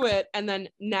halfway through it, and then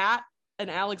Nat and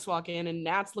Alex walk in, and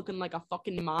Nat's looking like a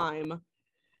fucking mime.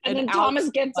 And then Thomas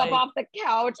gets up off the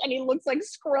couch, and he looks like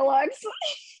Skrillex.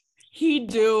 He'd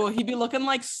be looking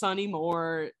like Sonny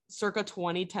Moore, circa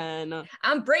 2010.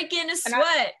 I'm breaking a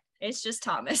sweat. It's just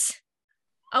Thomas.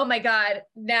 Oh my God,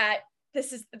 Nat,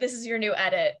 this is your new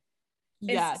edit.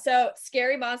 Yeah. So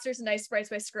Scary Monsters and Nice Sprites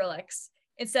by Skrillex.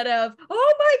 Instead of,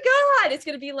 oh my God, it's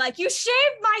gonna be like, you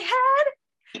shaved my head.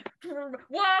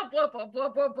 Whoop, whoop, whoop,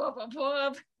 whoop, whoop, whoop,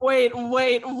 whoop. Wait. If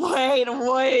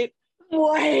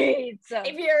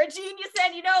you're a genius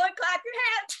and you know it, clap your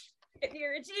hands. If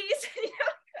you're a genius and you know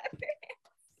it, clap your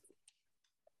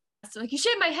hands. So like, you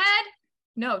shaved my head?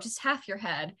 No, just half your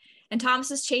head. And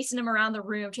Thomas is chasing him around the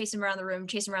room.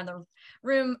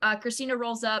 Christina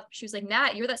rolls up. She was like,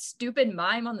 Nat, you're that stupid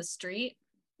mime on the street.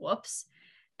 Whoops.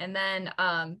 And then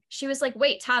she was like,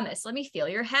 wait, Thomas, let me feel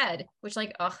your head, which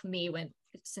like, me when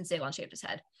since Daylon shaved his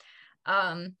head.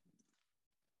 And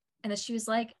then she was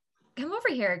like, come over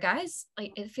here, guys.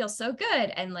 Like, it feels so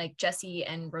good. And like Jesse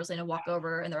and Rosalina walk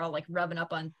over and they're all like rubbing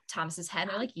up on Thomas's head.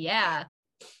 And they're like, yeah.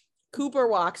 Cooper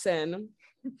walks in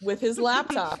with his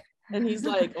laptop and he's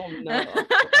like, oh no.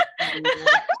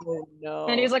 Oh, no.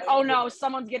 And he's like, oh no,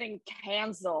 someone's getting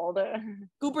canceled.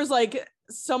 Cooper's like,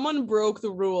 someone broke the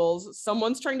rules.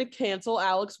 Someone's trying to cancel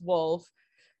Alex Wolff.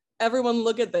 Everyone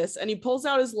look at this. And he pulls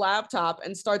out his laptop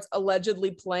and starts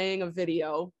allegedly playing a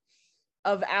video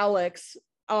of Alex.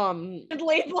 Playing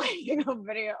a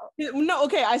video. No,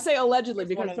 okay, I say allegedly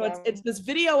because it's this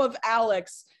video of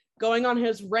Alex going on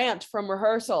his rant from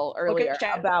rehearsal earlier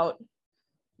about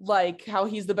like how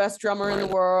he's the best drummer in the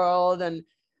world and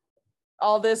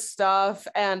all this stuff.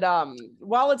 And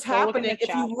while it's happening,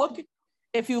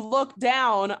 if you look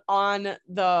down on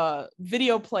the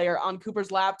video player on Cooper's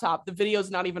laptop, the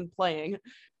video's not even playing.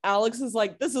 Alex is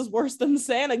like, this is worse than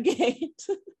Santa-gate.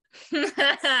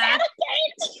 Santa-gate!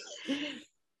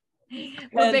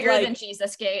 We're bigger than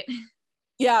Jesus Gate.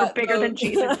 Yeah. We're bigger than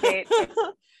Jesus Gate.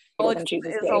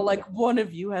 It's all like, one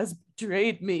of you has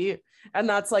betrayed me. And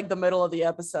that's like the middle of the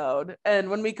episode. And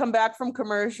when we come back from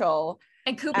commercial,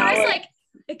 and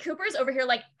Cooper's over here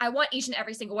like, I want each and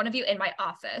every single one of you in my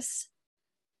office.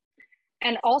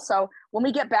 And also, when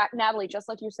we get back, Natalie, just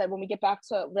like you said, when we get back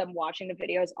to them watching the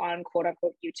videos on quote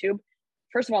unquote YouTube,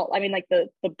 first of all, I mean, like the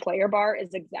player bar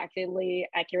is exactly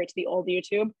accurate to the old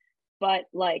YouTube, but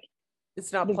like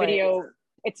it's not the playing. video,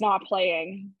 it's not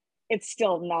playing. It's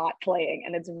still not playing,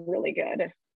 and it's really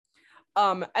good.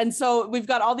 And so we've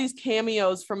got all these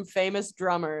cameos from famous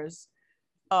drummers.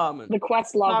 The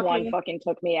Questlove one fucking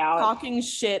took me out. Talking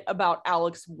shit about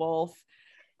Alex Wolff.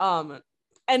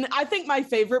 And I think my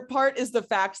favorite part is the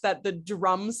fact that the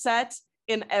drum set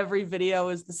in every video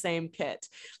is the same kit.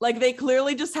 Like they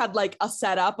clearly just had like a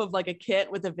setup of like a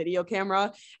kit with a video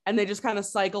camera and they just kind of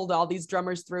cycled all these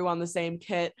drummers through on the same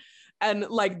kit. And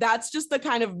like, that's just the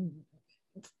kind of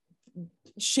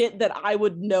shit that I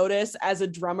would notice as a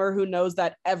drummer who knows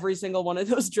that every single one of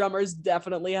those drummers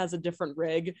definitely has a different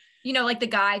rig. You know, like the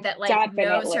guy that like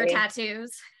knows her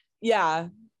tattoos. Yeah.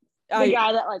 The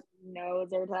guy that like knows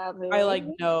her tattoos. I like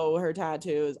know her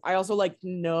tattoos. I also like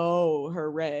know her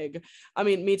rig. I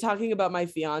mean, me talking about my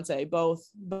fiance, both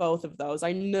of those.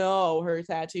 I know her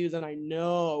tattoos and I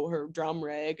know her drum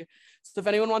rig. So if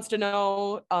anyone wants to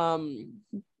know,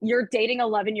 you're dating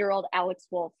 11-year-old Alex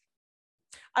Wolff.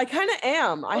 I kind of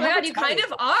am. Oh my God, you kind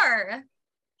of are.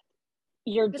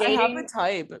 You're dating. I have a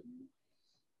type.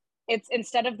 It's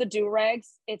instead of the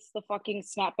do-rags, it's the fucking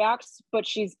snapbacks, but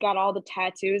she's got all the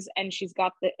tattoos and she's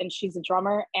a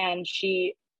drummer and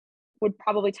she would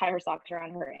probably tie her socks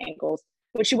around her ankles.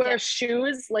 But she wears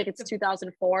shoes like it's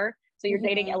 2004. So you're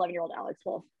dating 11-year-old Alex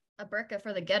Wolff. A burqa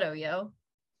for the ghetto, yo.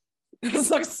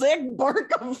 It's a sick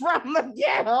burqa from the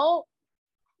ghetto.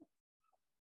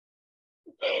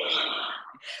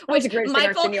 Which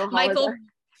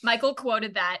Michael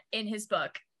quoted that in his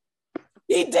book.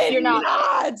 He did. You're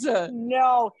not.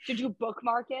 No. Did you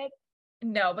bookmark it?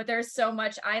 No, but there's so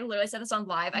much. I literally said this on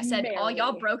live. I said, all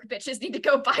y'all broke bitches need to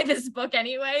go buy this book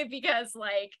anyway, because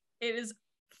like it is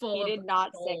full. He did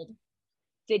not say.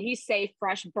 Did he say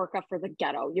fresh burqa for the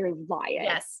ghetto? You're lying.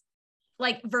 Yes.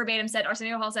 Like verbatim said,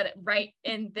 Arsenio Hall said it right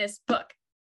in this book.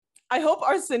 I hope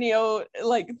Arsenio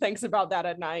like thinks about that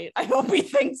at night. I hope he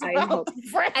thinks about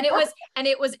and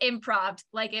it was improv,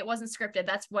 like it wasn't scripted.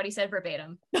 That's what he said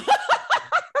verbatim.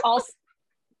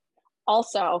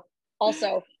 Also,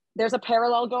 there's a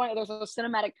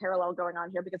cinematic parallel going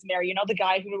on here because Mary, you know the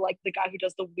guy who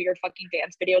does the weird fucking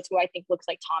dance videos who I think looks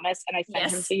like Thomas, and I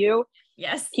sent him to you.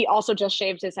 Yes. He also just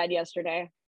shaved his head yesterday.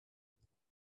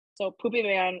 So Poopy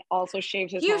Man also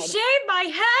shaved his head. You shaved my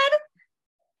head?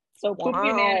 So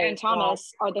Poopy Man and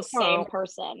Thomas are the same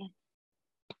person.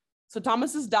 So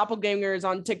Thomas's doppelganger is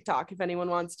on TikTok if anyone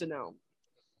wants to know.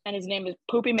 And his name is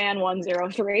Poopy Man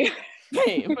 103.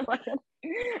 Same.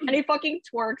 And he fucking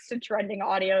twerks to trending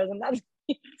audios, and that's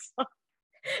and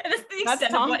that's the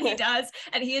extent of what he does.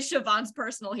 And he is Siobhan's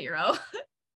personal hero.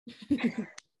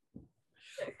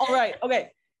 All right. Okay.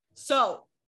 So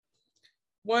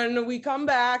when we come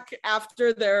back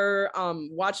after they're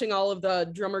watching all of the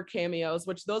drummer cameos,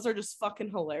 which those are just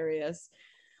fucking hilarious.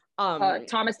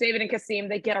 Thomas, David, and Kasim,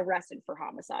 they get arrested for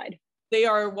homicide. They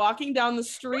are walking down the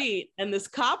street and this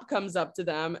cop comes up to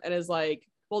them and is like,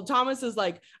 well, Thomas is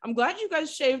like, I'm glad you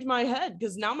guys shaved my head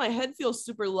because now my head feels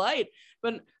super light,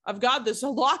 but I've got this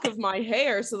lock of my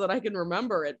hair so that I can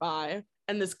remember it by.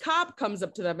 And this cop comes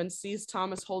up to them and sees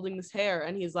Thomas holding this hair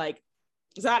and he's like,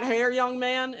 is that hair, young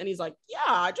man? And he's like, yeah,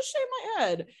 I just shaved my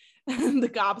head. And the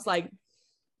cop's like,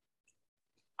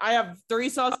 I have 3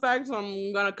 suspects.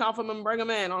 I'm gonna cuff them and bring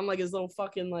them in on like his little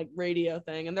fucking like radio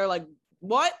thing. And they're like,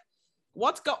 what?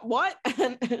 What?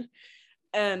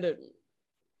 And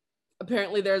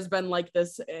apparently there's been like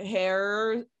this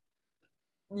hair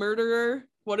murderer.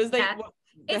 What is they? What,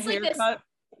 the it's like haircut?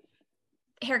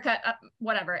 This haircut,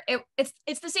 whatever.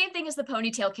 It's the same thing as the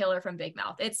ponytail killer from Big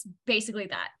Mouth. It's basically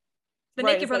that. The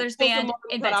Naked Brothers band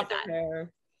invented that.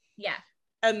 Hair. Yeah.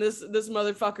 And this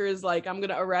motherfucker is like, I'm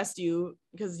gonna arrest you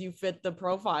because you fit the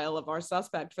profile of our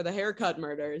suspect for the haircut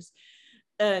murders.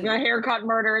 And the haircut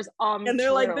murders. And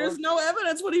they're like, there's no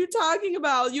evidence. What are you talking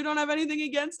about? You don't have anything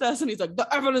against us. And he's like, the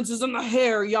evidence is in the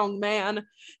hair, young man.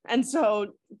 And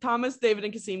so Thomas, David,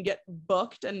 and Kasim get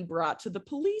booked and brought to the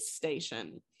police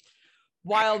station.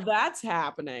 While that's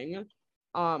happening,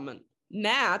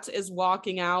 Nat is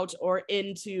walking out or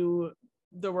into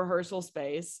the rehearsal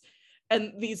space,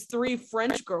 and these 3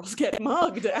 French girls get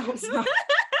mugged outside.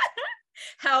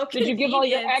 How did you give all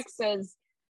your exes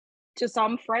to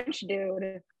some French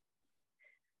dude?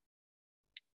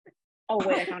 Oh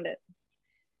wait, I found it.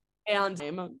 And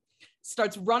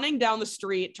starts running down the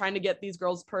street trying to get these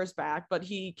girls' purse back, but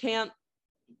he can't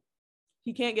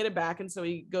get it back. And so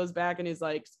he goes back and he's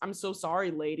like, I'm so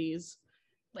sorry, ladies.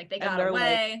 Like they got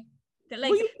away.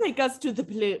 Like, will you take us to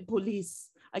the police?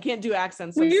 I can't do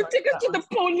accents. Will you take us to the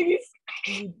police?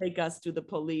 Will you take us to the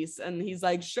police? And he's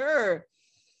like, sure.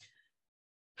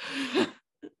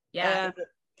 Yeah.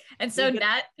 And so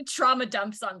Nat trauma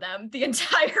dumps on them the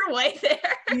entire way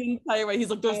there. The entire way. He's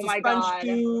like, there's this French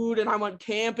dude, and I went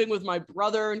camping with my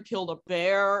brother and killed a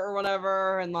bear or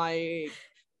whatever. And like,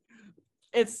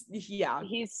 it's, yeah.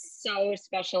 He's so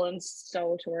special and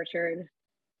so tortured.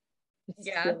 It's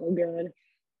so good.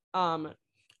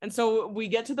 And so we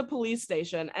get to the police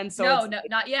station, and so no,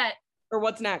 not yet. Or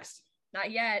what's next?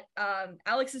 Not yet.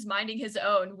 Alex is minding his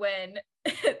own when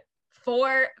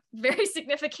 4 very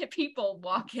significant people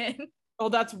walk in. Oh,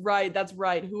 that's right.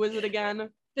 Who is it again?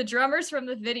 The drummers from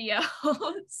the videos.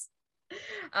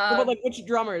 But like, which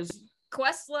drummers?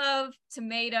 Questlove,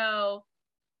 Tomato,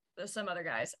 there's some other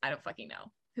guys. I don't fucking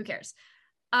know. Who cares?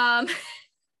 Does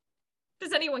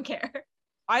anyone care?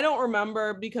 I don't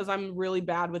remember because I'm really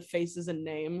bad with faces and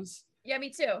names. Yeah,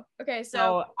 me too. Okay,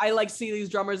 so I like see these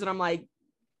drummers and I'm like,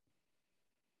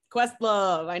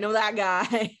 Questlove, I know that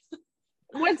guy.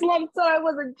 Questlove said I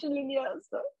was a genius.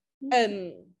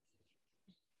 And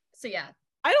so yeah.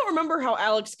 I don't remember how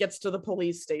Alex gets to the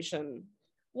police station.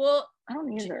 Well, I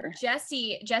don't either.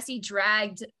 Jesse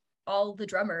dragged all the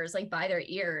drummers like by their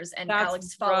ears, and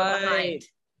Alex followed behind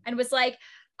and was like,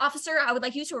 officer, I would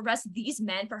like you to arrest these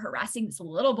men for harassing this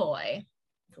little boy.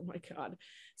 Oh my God.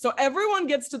 So everyone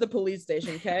gets to the police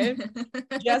station, okay?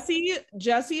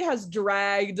 Jesse has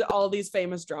dragged all these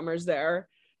famous drummers there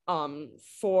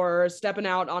for stepping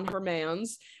out on her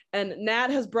mans. And Nat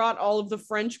has brought all of the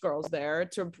French girls there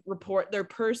to report their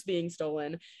purse being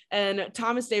stolen. And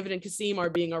Thomas, David, and Kasim are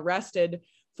being arrested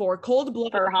for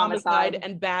cold-blooded homicide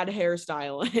and bad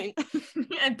hairstyling.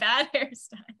 And bad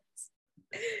hairstyles.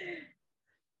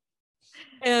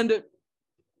 And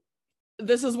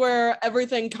this is where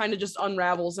everything kind of just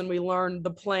unravels, and we learn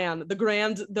the plan,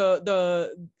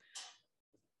 the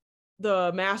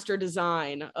master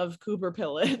design of Cooper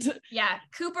Pillett. Yeah,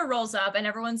 Cooper rolls up and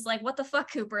everyone's like, what the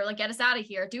fuck, Cooper? Like, get us out of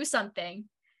here. Do something.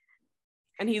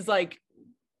 And he's like,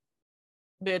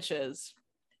 bitches.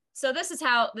 So this is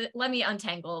how, let me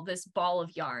untangle this ball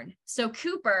of yarn. So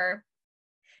Cooper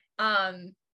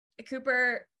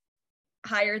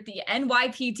hired the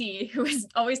NYPD, who is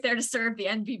always there to serve the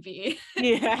NBB.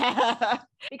 Yeah.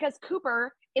 Because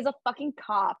Cooper is a fucking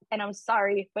cop, and I'm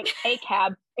sorry, but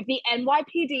ACAB, if the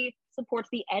NYPD supports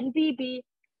the NBB,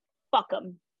 fuck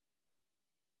them.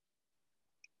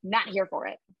 Not here for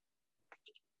it.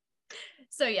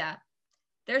 So yeah,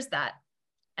 there's that.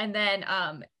 And then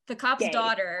the cop's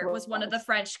daughter was one of the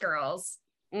French girls.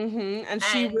 Mm-hmm. And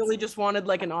she really just wanted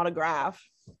like an autograph.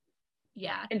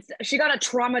 Yeah. She got a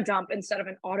trauma dump instead of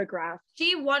an autograph.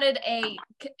 She wanted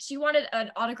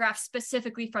an autograph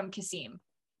specifically from Kasim.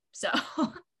 So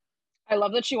I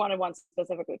love that she wanted one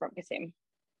specifically from Kasim.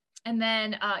 And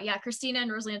then Christina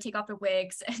and Rosalina take off their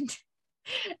wigs, and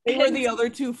they were the other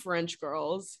 2 French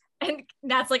girls. And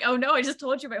Nat's like, oh no, I just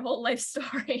told you my whole life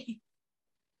story.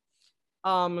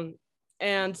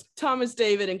 And Thomas,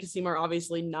 David, and Kasim are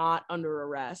obviously not under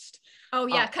arrest. Oh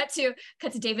yeah, cut to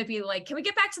David being like, can we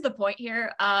get back to the point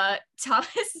here?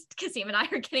 Thomas, Kasim, and I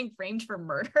are getting framed for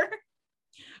murder.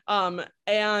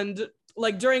 And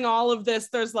like during all of this,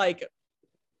 there's like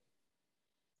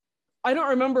I don't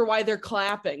remember why they're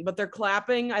clapping, but they're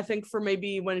clapping, I think, for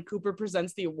maybe when Cooper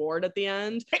presents the award at the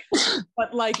end.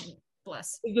 But like,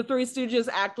 Bless. the Three Stooges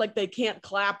act like they can't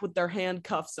clap with their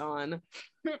handcuffs on.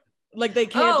 Like they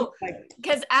can't. Oh,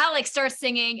 because Alex starts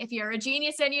singing, "If you're a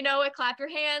genius and you know it, clap your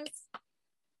hands."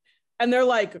 And they're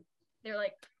like,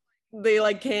 they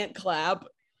like can't clap.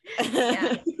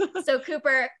 Yeah. So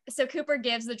Cooper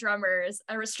gives the drummers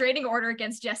a restraining order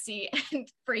against Jesse and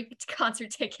free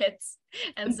concert tickets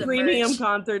and some premium merch.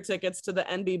 concert tickets to the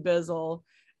NB Bizzle.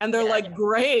 And they're Yeah. like,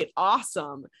 great,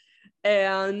 awesome.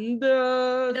 And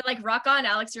they're like, rock on,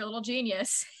 Alex, you're a little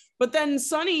genius. But then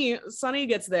Sonny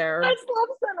gets there. I love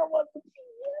Senna was a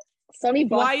genius. Sonny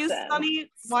busts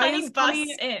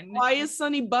Why is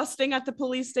Sonny busting at the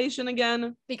police station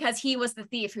again? Because he was the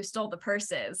thief who stole the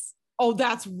purses. Oh,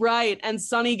 that's right. And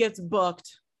Sonny gets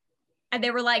booked. And they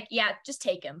were like, yeah, just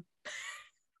take him.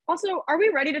 Also, are we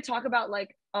ready to talk about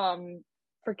like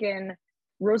freaking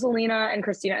Rosalina and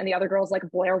Christina and the other girls like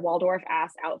Blair Waldorf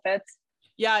ass outfits?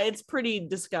 Yeah, it's pretty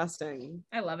disgusting.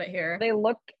 I love it here.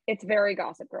 It's very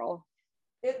Gossip Girl.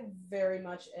 It very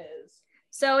much is.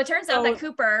 So it turns out that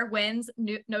Cooper wins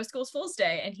No School's Fool's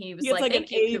Day, and he was like an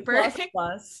thank you, Cooper.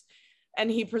 plus, and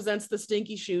he presents the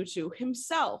stinky shoe to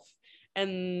himself.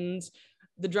 And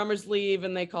the drummers leave,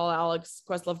 and they call Alex.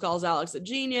 Questlove calls Alex a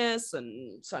genius,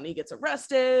 and Sonny gets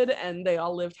arrested, and they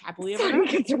all lived happily ever after. Sonny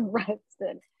gets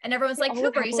arrested. And everyone's like,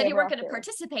 Cooper, you said you weren't going to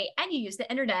participate, and you used the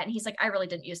internet. And he's like, I really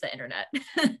didn't use the internet.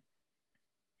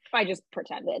 I just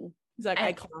pretended. He's like,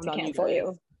 I clowned on cancel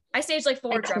you. I staged like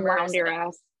 4 drummers. Clowned your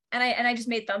ass. And I just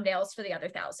made thumbnails for the other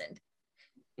 1,000.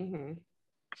 Mm-hmm.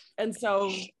 And so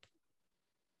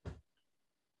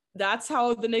that's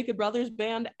how the Naked Brothers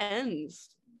band ends.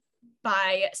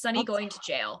 By Sonny going to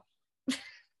jail.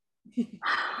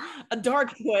 A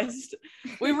dark twist.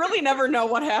 We really never know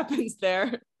what happens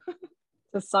there.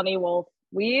 The Sonny Wolf.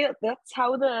 That's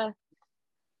how the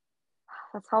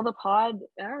pod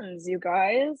ends, you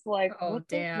guys. Like,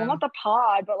 damn. Well, not the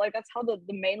pod, but like that's how the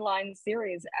mainline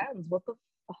series ends. What the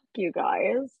fuck, you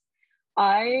guys?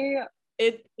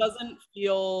 It doesn't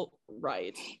feel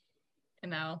right.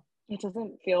 No. It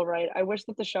doesn't feel right. I wish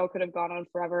that the show could have gone on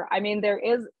forever. I mean, there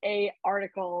is a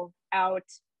article out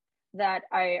that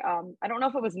I don't know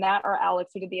if it was Nat or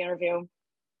Alex who did the interview,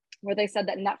 where they said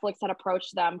that Netflix had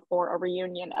approached them for a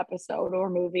reunion episode or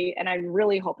movie, and I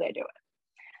really hope they do it.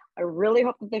 I really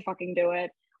hope that they fucking do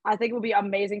it. I think it would be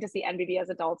amazing to see NBB as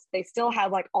adults. They still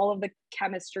have like all of the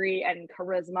chemistry and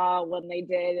charisma when they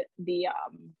did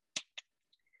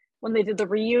the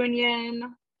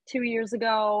reunion 2 years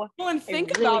ago. Well, and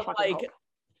think about like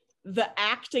the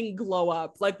acting glow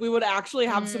up. Like we would actually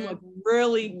have some like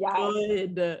really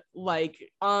good like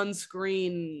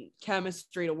on-screen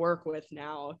chemistry to work with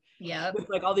now. Yeah. With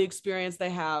like all the experience they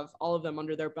have, all of them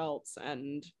under their belts.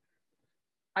 And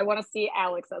I want to see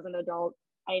Alex as an adult.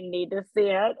 I need to see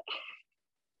it.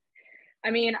 I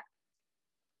mean,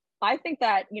 I think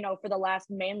that, for the last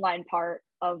mainline part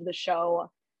of the show,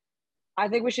 I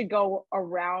think we should go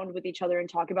around with each other and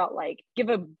talk about like give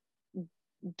a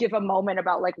moment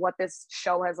about like what this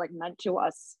show has like meant to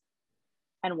us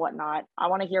and whatnot. I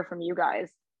want to hear from you guys.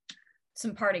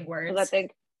 Some parting words. I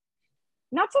think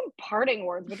not some parting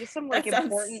words, but just some like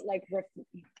important like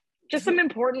some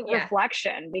important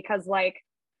reflection, because like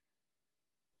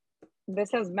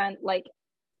this has meant like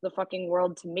the fucking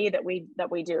world to me that we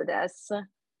do this,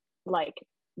 like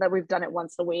that we've done it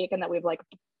once a week and that we've like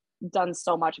done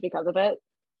so much because of it.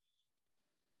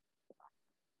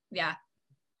 Yeah,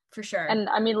 for sure. And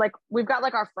I mean, like we've got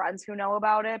like our friends who know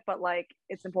about it, but like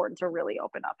it's important to really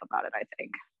open up about it, I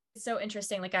think. It's so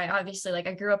interesting. Like I obviously like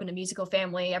I grew up in a musical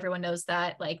family. Everyone knows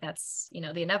that. Like that's,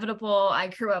 the inevitable. I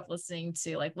grew up listening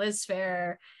to like Liz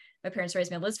Phair. My parents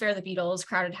raised me on Liz Phair, the Beatles,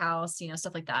 Crowded House,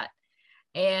 stuff like that.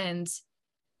 And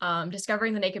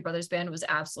discovering the Naked Brothers band was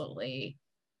absolutely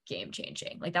game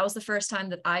changing. Like that was the first time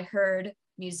that I heard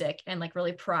music and like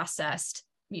really processed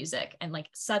music, and like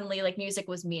suddenly like music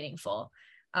was meaningful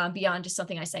beyond just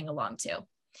something I sang along to.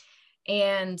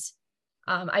 And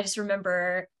I just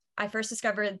remember I first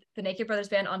discovered the Naked Brothers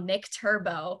band on Nick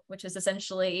Turbo, which is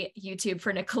essentially YouTube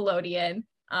for Nickelodeon.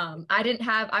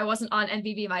 I wasn't on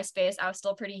NBB MySpace. I was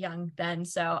still pretty young then,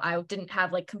 so I didn't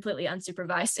have like completely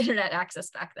unsupervised internet access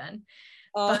back then.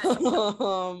 But,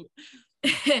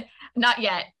 not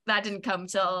yet. That didn't come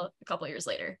till a couple years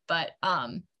later. But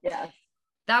that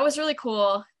was really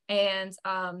cool. And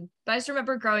but I just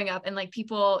remember growing up and like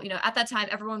people, at that time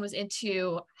everyone was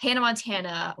into Hannah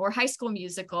Montana or High School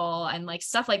Musical and like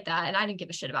stuff like that, and I didn't give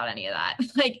a shit about any of that.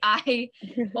 Like I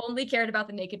only cared about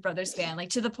the Naked Brothers band,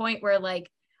 like to the point where like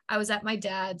I was at my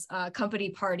dad's company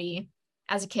party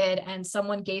as a kid, and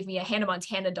someone gave me a Hannah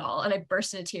Montana doll, and I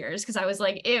burst into tears because I was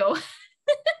like, ew.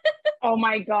 Oh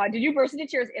my God. Did you burst into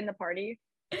tears in the party?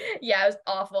 Yeah, it was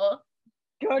awful.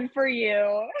 Good for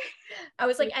you. I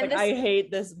was like, and this, I hate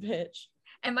this bitch.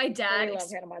 and my dad Really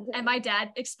love Hannah Montana. and my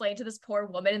dad explained to this poor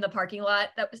woman in the parking lot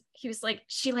he was like,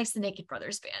 she likes the Naked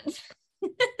Brothers band.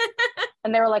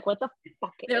 And they were like, what the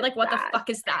fuck is They're like, what that? the fuck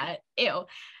is that? Ew.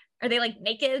 Are they like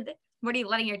naked? What are you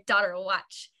letting your daughter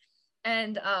watch?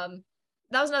 And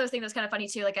that was another thing that's kind of funny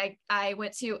too. Like I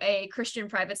went to a Christian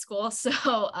private school,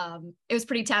 so it was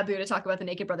pretty taboo to talk about the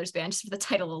Naked Brothers band just for the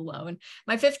title alone.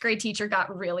 My 5th grade teacher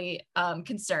got really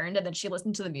concerned, and then she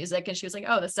listened to the music and she was like,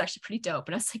 oh, this is actually pretty dope.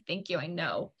 And I was like, thank you, I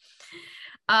know.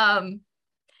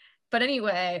 But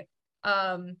anyway,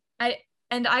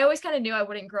 I always kind of knew I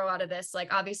wouldn't grow out of this.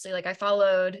 Like obviously, like I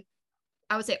followed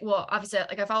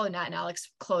Nat and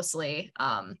Alex closely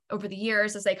over the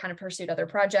years as they kind of pursued other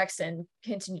projects and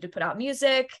continued to put out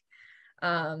music,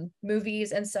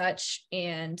 movies and such.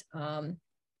 And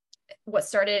what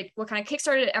kind of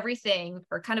kickstarted everything,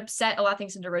 or kind of set a lot of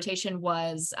things into rotation,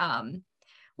 was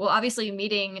obviously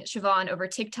meeting Siobhan over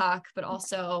TikTok, but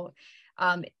also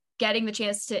getting the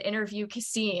chance to interview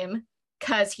Kasim,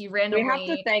 because he randomly... We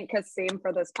have to thank Kasim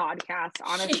for this podcast,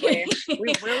 honestly.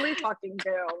 We really fucking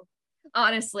do.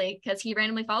 Honestly, because he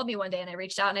randomly followed me one day, and I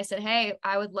reached out and I said, hey,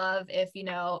 I would love if,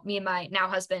 me and my now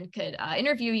husband could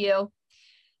interview you.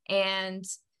 And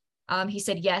he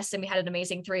said yes, and we had an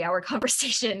amazing 3-hour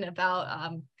conversation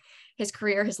about his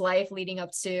career, his life leading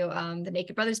up to the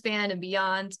Naked Brothers band and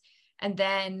beyond. And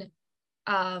then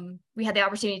we had the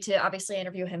opportunity to obviously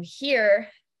interview him here,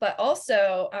 but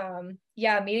also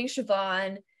meeting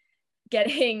Siobhan,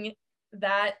 getting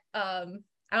that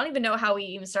I don't even know how we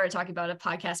even started talking about a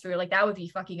podcast. We were like, that would be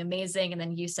fucking amazing. And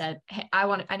then you said, hey, I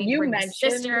need to bring my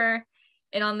sister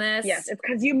in on this. Yes, it's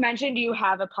because you mentioned you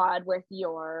have a pod with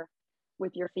your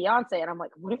fiance, and I'm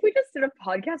like, what if we just did a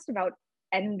podcast about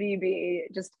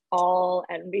NBB, just all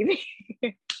NBB?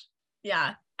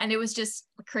 Yeah, and it was just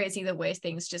crazy the way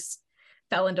things just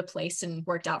fell into place and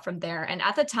worked out from there. And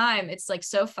at the time, it's like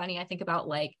so funny. I think about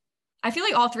like, I feel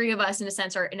like all 3 of us in a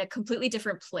sense are in a completely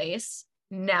different place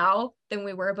now than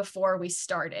we were before we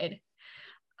started.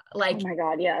 Like, oh my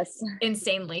God, yes.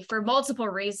 Insanely, for multiple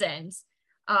reasons.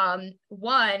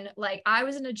 One, like I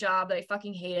was in a job that I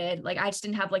fucking hated. Like I just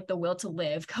didn't have like the will to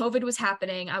live. COVID was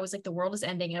happening. I was like, the world is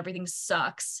ending and everything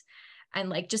sucks. And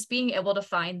like just being able to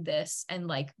find this and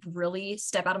like really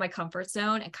step out of my comfort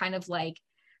zone and kind of like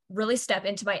really step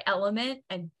into my element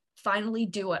and finally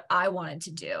do what I wanted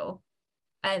to do.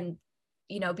 And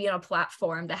be on a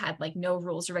platform that had like no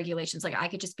rules or regulations. Like I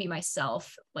could just be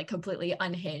myself, like completely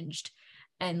unhinged,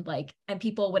 and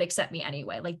people would accept me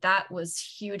anyway. Like that was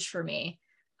huge for me.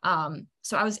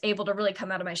 So I was able to really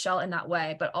come out of my shell in that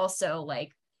way, but also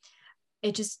like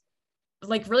it just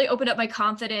like really opened up my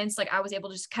confidence. Like I was able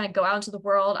to just kind of go out into the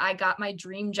world. I got my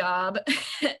dream job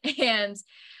and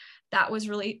that was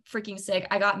really freaking sick.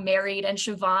 I got married and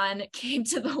Siobhan came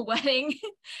to the wedding,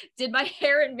 did my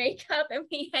hair and makeup, and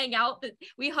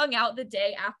we hung out the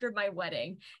day after my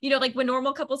wedding. Like when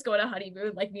normal couples go on a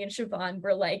honeymoon, like me and Siobhan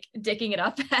were like dicking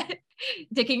around.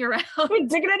 We're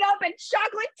dicking it up at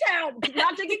Chocolate Town.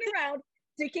 Not dicking around,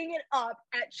 dicking it up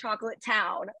at Chocolate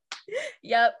Town.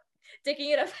 Yep.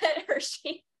 Dicking it up at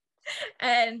Hershey.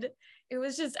 And it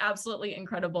was just absolutely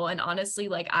incredible. And honestly,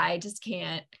 like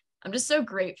I'm just so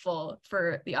grateful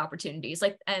for the opportunities,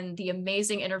 like, and the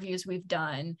amazing interviews we've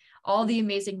done, all the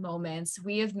amazing moments.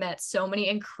 We have met so many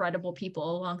incredible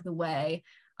people along the way.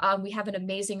 We have an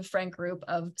amazing friend group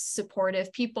of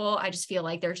supportive people. I just feel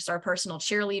like they're just our personal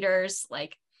cheerleaders,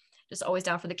 like just always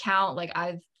down for the count. Like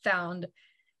I've found,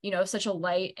 such a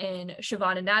light in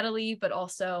Siobhan and Natalie, but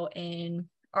also in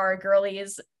our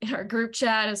girlies in our group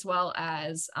chat, as well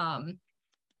as I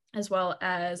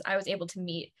was able to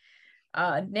meet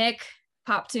Nick,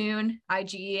 Poptune,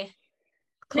 IG,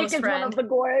 close Nick is friend. One of the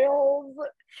Goyles.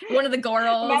 One of the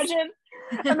girls.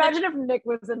 Imagine if Nick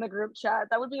was in the group chat.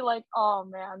 That would be like, oh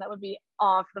man, that would be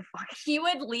off the fuck. He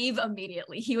would leave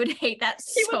immediately. He would hate that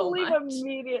he so would leave much.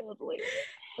 Immediately.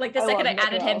 Like the second I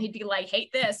added him, he'd be like,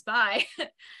 hate this, bye.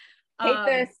 Hate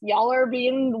this. Y'all are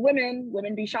being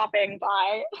women be shopping,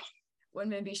 bye.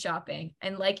 Women be shopping.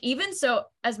 And like, even so,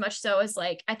 as much so as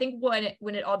like, I think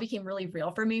when it all became really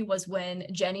real for me was when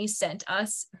Jenny sent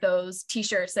us those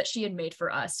t-shirts that she had made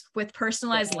for us with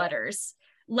personalized letters.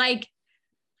 Like,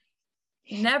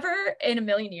 never in a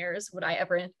million years would I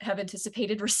ever have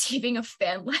anticipated receiving a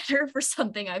fan letter for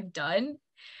something I've done.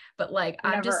 But like,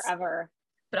 I'm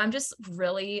just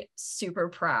really super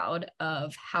proud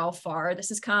of how far this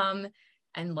has come.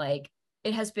 And like,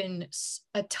 it has been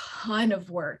a ton of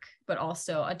work, but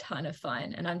also a ton of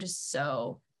fun. And I'm just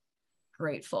so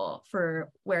grateful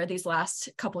for where these last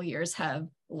couple years have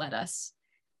led us.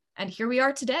 And here we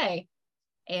are today.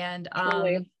 And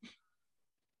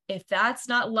if that's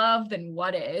not love, then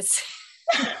what is?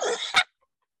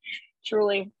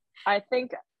 Truly. I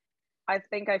think I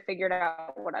figured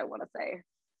out what I want to say.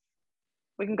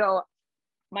 We can go,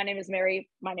 my name is Mary,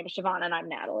 my name is Siobhan, and I'm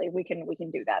Natalie. We can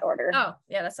do that order. Oh,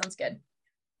 yeah, that sounds good.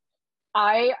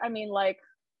 I mean, like,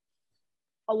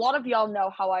 a lot of y'all know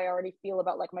how I already feel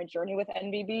about like my journey with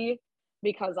NBB,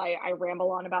 because I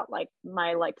ramble on about like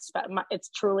my like it's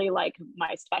truly like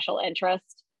my special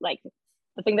interest, like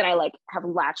the thing that I like have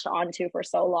latched onto for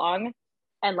so long,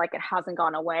 and like it hasn't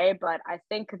gone away. But I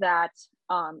think that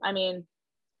I mean,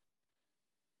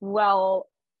 well,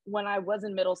 when I was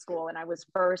in middle school and I was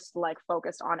first like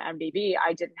focused on MDB,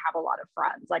 I didn't have a lot of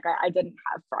friends. Like I didn't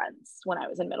have friends when I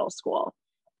was in middle school,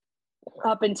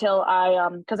 up until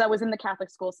because I was in the Catholic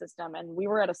school system, and we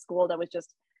were at a school that was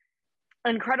just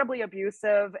incredibly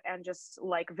abusive and just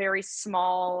like very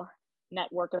small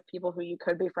network of people who you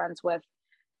could be friends with.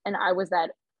 And I was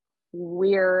that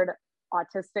weird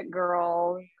autistic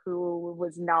girl who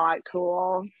was not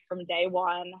cool from day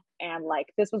one, and like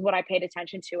this was what I paid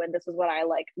attention to, and this was what I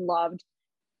like loved.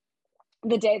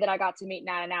 The day that I got to meet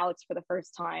Nat and Alex for the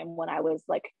first time when I was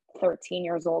like 13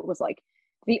 years old was like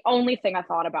the only thing I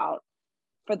thought about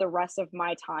for the rest of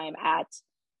my time at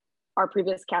our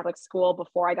previous Catholic school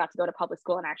before I got to go to public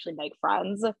school and actually make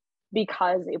friends,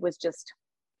 because it was just,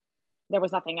 there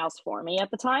was nothing else for me at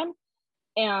the time.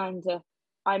 And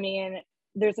I mean,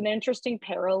 there's an interesting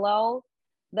parallel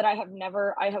that I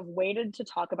have waited to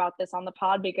talk about this on the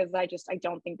pod, because I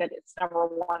don't think that it's number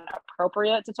one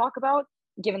appropriate to talk about,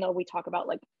 given though we talk about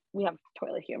like, we have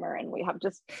toilet humor and we have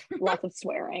just lots of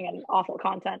swearing and awful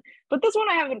content. But this one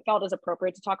I haven't felt as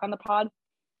appropriate to talk on the pod.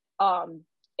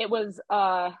 It was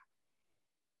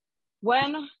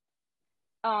when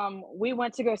we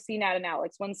went to go see Nat and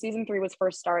Alex when season 3 was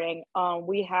first starting.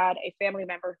 We had a family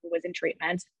member who was in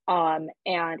treatment,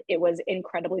 and it was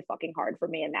incredibly fucking hard for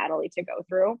me and Natalie to go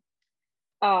through.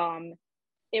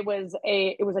 It was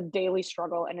a daily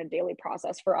struggle and a daily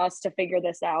process for us to figure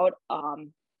this out.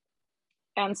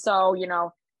 And so, you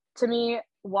know, to me,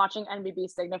 watching NBB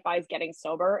signifies getting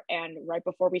sober. And right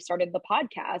before we started the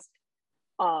podcast,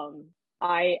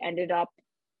 I ended up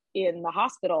in the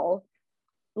hospital,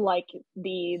 like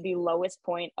the lowest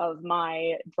point of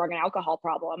my drug and alcohol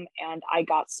problem, and I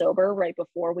got sober right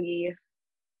before we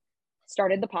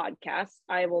started the podcast.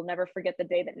 I will never forget the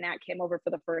day that Nat came over for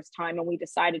the first time and we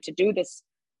decided to do this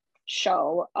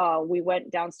show. We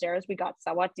went downstairs, we got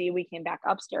sawati, we came back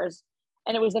upstairs,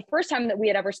 and it was the first time that we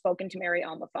had ever spoken to Mary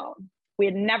on the phone. We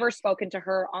had never spoken to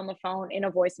her on the phone, in a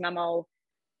voice memo,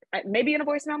 maybe in a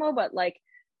voice memo, but like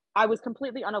I was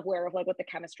completely unaware of like what the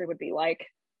chemistry would be like,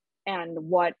 and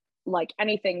what like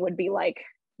anything would be like.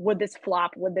 Would this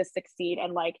flop, would this succeed?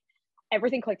 And like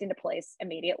everything clicked into place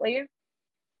immediately.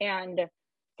 And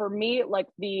for me, like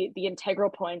the integral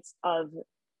points of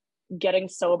getting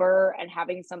sober and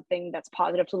having something that's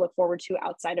positive to look forward to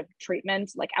outside of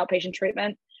treatment, like outpatient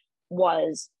treatment,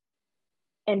 was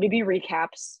NBB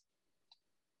recaps,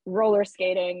 roller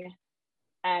skating,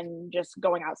 and just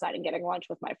going outside and getting lunch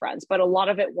with my friends. But a lot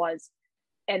of it was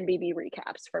NBB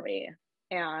recaps for me.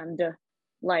 And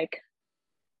like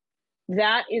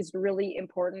that is really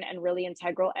important and really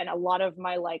integral. And a lot of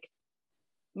my like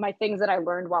my things that I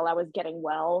learned while I was getting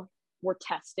well were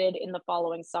tested in the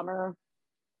following summer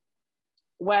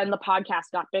when the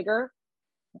podcast got bigger.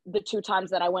 The 2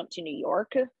 times that I went to New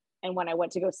York, and when I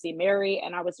went to go see Mary,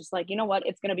 and I was just like, you know what,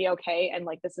 it's gonna be okay. And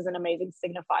like this is an amazing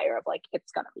signifier of like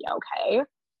it's gonna be okay.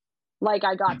 Like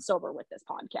I got sober with this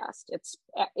podcast.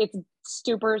 It's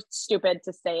super stupid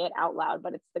to say it out loud,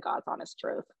 but it's the God's honest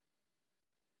truth.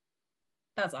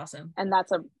 That's awesome. And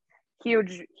that's a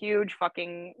huge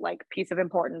fucking like piece of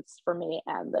importance for me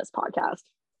and this podcast.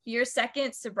 Your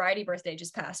second sobriety birthday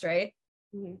just passed, right?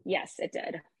 Yes, it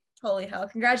did. Holy hell.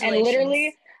 Congratulations. And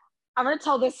literally, I'm going to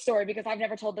tell this story because I've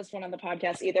never told this one on the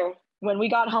podcast either. When we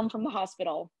got home from the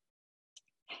hospital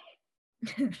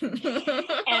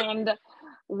and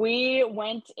we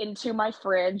went into my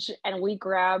fridge and we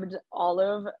grabbed all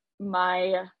of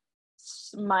my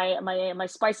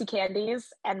spicy candies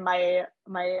and my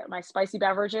spicy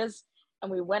beverages,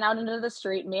 and we went out into the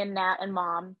street, me and Nat and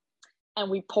Mom, and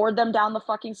we poured them down the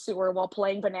fucking sewer while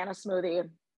playing banana smoothie.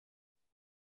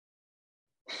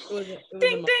 It was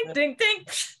Ding, ding, ding, ding.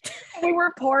 We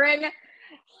were pouring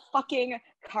fucking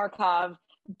Kharkov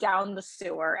down the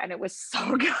sewer, and it was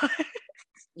so good.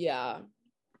 Yeah.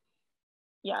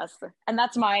 Yes. And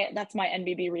that's my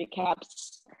NBB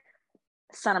recaps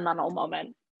sentimental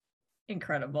moment.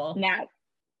 Incredible.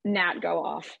 Nat, go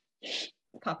off.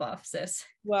 Pop off, sis.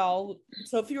 Well,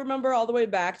 so if you remember all the way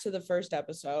back to the first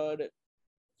episode,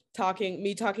 talking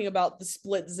about the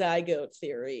split zygote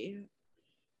theory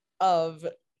of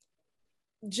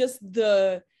just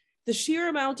the sheer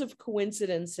amount of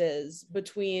coincidences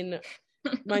between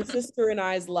my sister and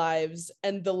I's lives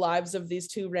and the lives of these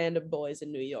two random boys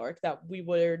in New York that we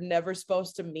were never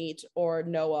supposed to meet or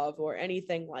know of or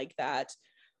anything like that.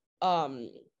 And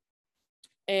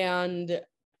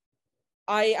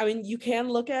I mean, you can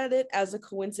look at it as a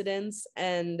coincidence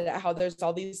and how there's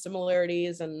all these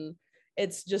similarities and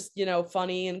it's just, you know,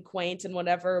 funny and quaint and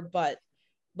whatever, but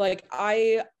like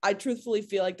I truthfully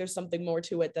feel like there's something more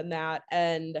to it than that,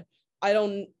 and I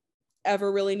don't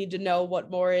ever really need to know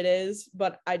what more it is,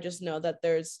 but I just know that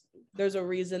there's a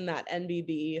reason that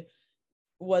NBB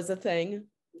was a thing,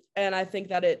 and I think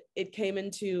that it came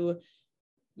into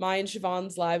my and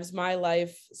Siobhan's lives, my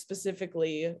life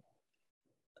specifically,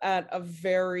 at a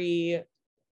very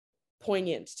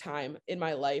poignant time in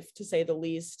my life, to say the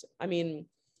least. I mean,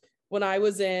 when I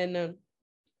was in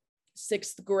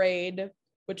 6th grade,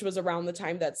 which was around the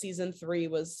time that season 3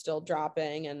 was still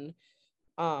dropping, and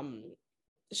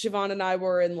Siobhan and I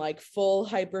were in like full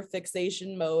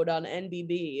hyperfixation mode on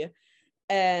NBB,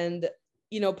 and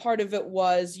you know, part of it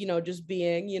was, you know, just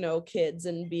being, you know, kids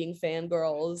and being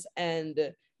fangirls and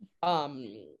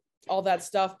all that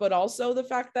stuff, but also the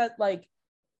fact that like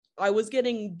I was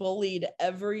getting bullied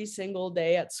every single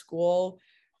day at school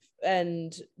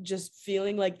and just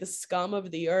feeling like the scum of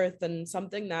the earth, and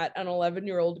something that an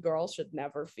 11-year-old girl should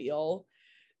never feel.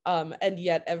 And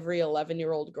yet every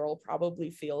 11-year-old girl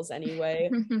probably feels anyway.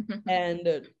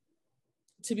 And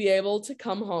to be able to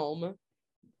come home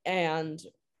and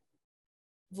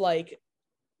like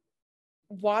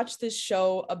watch this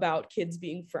show about kids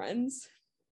being friends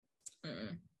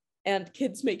and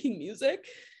kids making music.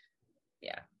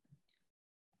 Yeah.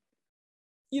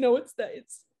 You know,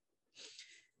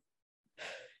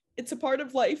 it's a part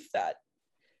of life that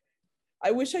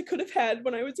I wish I could have had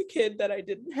when I was a kid that I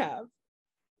didn't have.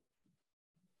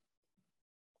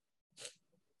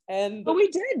 But we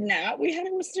did, Nat. We had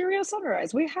a Mysterious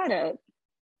Sunrise. We had it.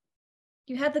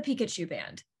 You had the Pikachu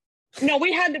band. No,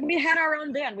 we had our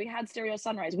own band. We had Stereo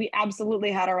Sunrise. We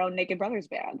absolutely had our own Naked Brothers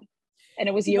band. And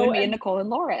it was you and me and Nicole and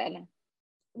Lauren.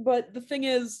 But the thing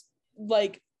is,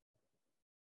 like,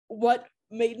 what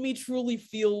made me truly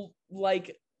feel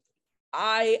like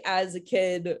I, as a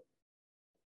kid,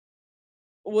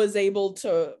 was able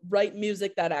to write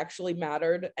music that actually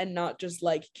mattered and not just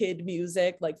like kid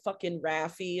music, like fucking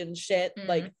Raffi and shit.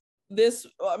 Like this,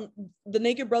 the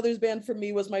Naked Brothers band for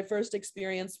me was my first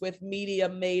experience with media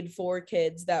made for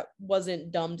kids that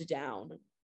wasn't dumbed down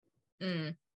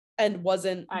and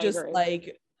wasn't just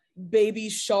like Baby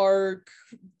Shark,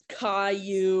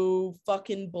 Caillou,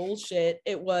 fucking bullshit.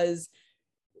 It was,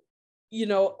 you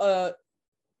know,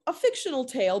 a fictional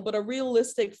tale, but a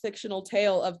realistic fictional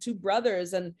tale of two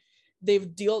brothers, and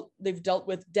they've dealt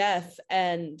with death,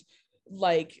 and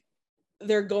like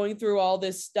they're going through all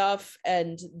this stuff,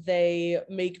 and they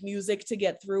make music to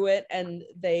get through it, and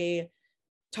they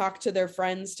talk to their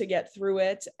friends to get through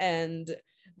it, and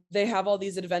they have all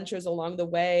these adventures along the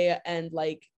way, and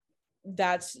like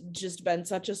that's just been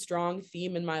such a strong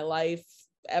theme in my life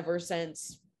ever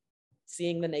since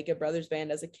seeing the Naked Brothers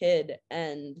band as a kid.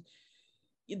 And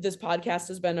this podcast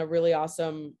has been a really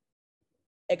awesome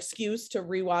excuse to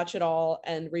rewatch it all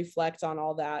and reflect on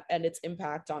all that and its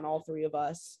impact on all three of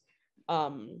us.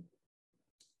 And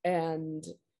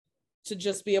to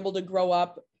just be able to grow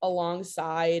up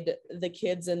alongside the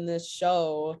kids in this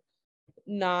show,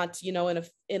 not, you know,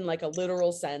 in like a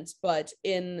literal sense, but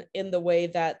in the way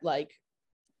that like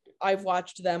I've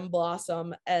watched them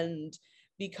blossom and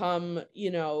become,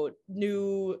 you know,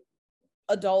 new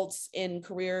adults in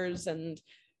careers, and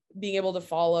being able to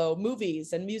follow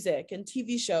movies and music and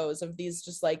TV shows of these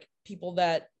just like people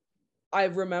that I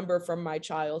remember from my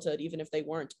childhood, even if they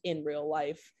weren't in real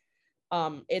life.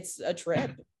 It's a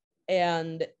trip,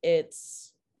 and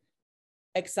it's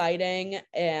exciting,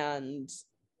 and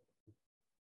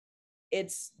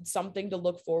it's something to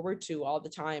look forward to all the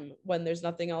time. When there's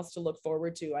nothing else to look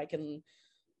forward to, I can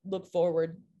look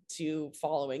forward to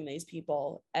following these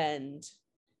people and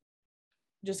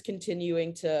just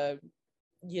continuing to,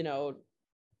 you know,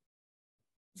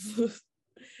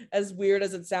 as weird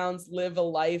as it sounds, live a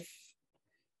life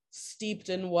steeped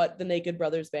in what the Naked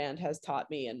Brothers band has taught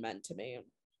me and meant to me.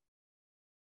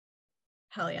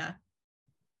 Hell yeah.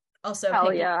 Also,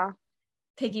 hell yeah.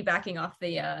 Piggybacking off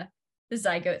the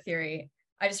zygote theory,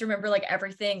 I just remember like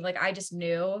everything, like I just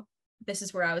knew this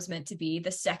is where I was meant to be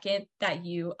the second that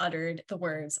you uttered the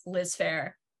words Liz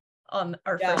Fair on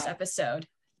our first episode.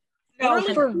 No,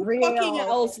 Literally, for who real. fucking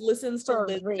else listens to For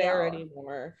Liz real. Fair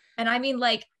anymore? And I mean,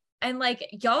 like, and like,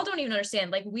 y'all don't even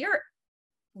understand. Like, we are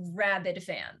rabid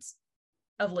fans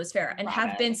of Liz Fair and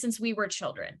have been since we were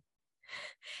children.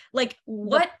 Like,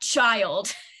 what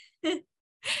child?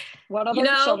 What other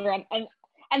children?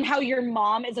 And how your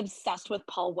mom is obsessed with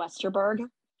Paul Westerberg.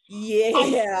 Yeah.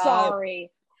 I'm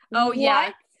sorry. Oh, What?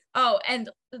 yeah. Oh, and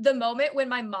the moment when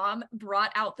my mom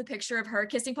brought out the picture of her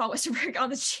kissing Paul Westerberg on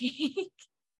the cheek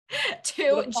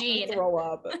to Jean. Throw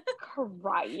up.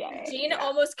 Crying. Jean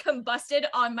almost combusted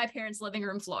on my parents' living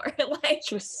room floor. Like,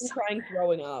 She was Crying,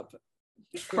 throwing up.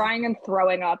 crying and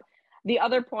throwing up. The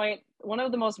other point, one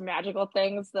of the most magical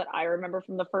things that I remember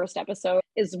from the first episode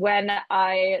is when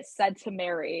I said to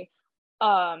Mary,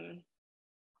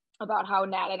 about how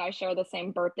Nat and I share the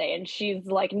same birthday, and she's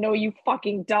like, "No, you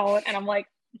fucking don't," and I'm like,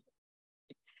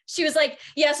 she was like,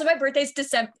 "Yeah, so my birthday's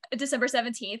December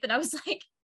 17th," and I was like,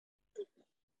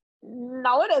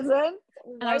 "No, it isn't."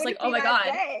 And I was like, "Oh my god!"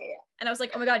 And I was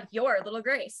like, "Oh my god, you're little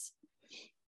Grace."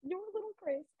 You're little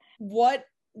Grace. What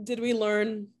did we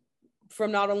learn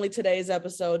from not only today's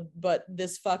episode but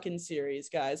this fucking series,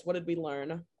 guys? What did we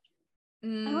learn? I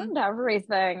learned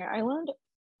everything. I learned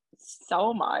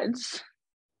so much.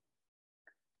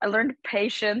 I learned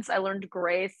patience. I learned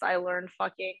grace. I learned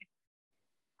fucking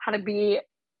how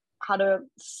to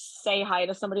say hi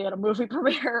to somebody at a movie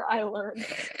premiere. I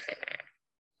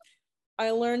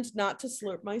learned not to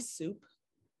slurp my soup.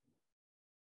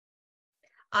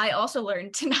 I also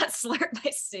learned to not slurp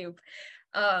my soup.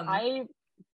 I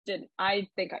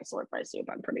think I slurp my soup.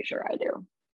 I'm pretty sure I do.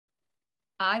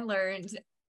 I learned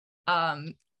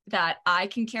that I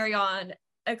can carry on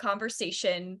a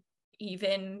conversation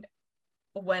even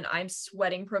when I'm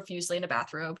sweating profusely in a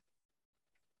bathrobe.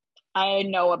 I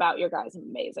know about your guys'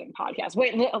 amazing podcast.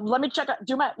 Wait, let me check out.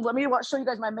 Show you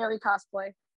guys my Mary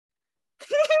cosplay.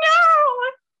 No,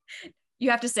 you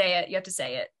have to say it. You have to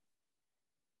say it.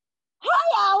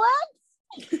 Hi,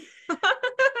 Alex.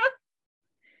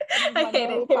 I hate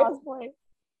Mary it. cosplay.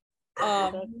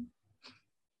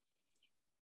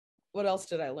 What else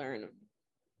did I learn?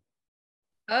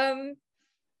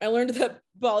 I learned that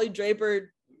Polly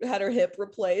Draper had her hip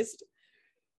replaced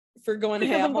for going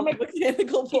ham on the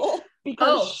mechanical bull.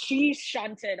 Because she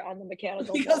shunted on the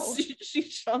mechanical bull. She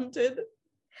shunted.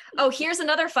 Oh, here's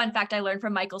another fun fact I learned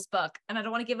from Michael's book, and I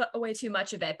don't want to give away too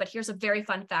much of it, but here's a very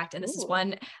fun fact, and this is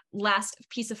one last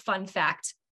piece of fun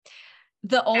fact.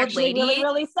 The old lady, really,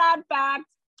 really sad fact.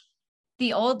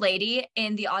 The old lady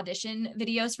in the audition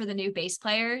videos for the new bass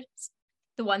players,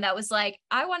 the one that was like,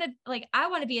 I want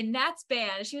to be in Nat's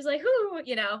band. She was like, who,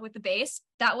 with the bass.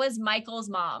 That was Michael's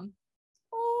mom,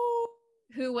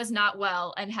 who was not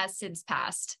well and has since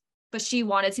passed. But she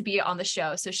wanted to be on the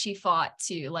show, so she fought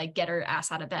to get her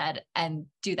ass out of bed and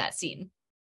do that scene.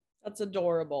 That's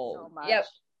adorable. So much. Yep.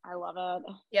 I love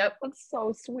it. Yep. That's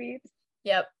so sweet.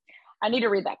 Yep. I need to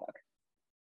read that book.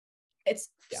 It's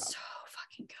so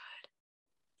fucking good.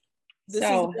 This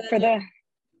is for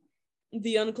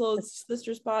the Unclothed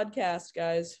Sisters podcast,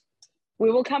 guys.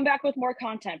 We will come back with more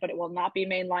content, but it will not be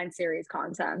mainline series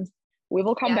content. We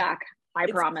will come back. I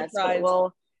promise.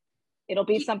 It'll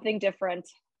be something different,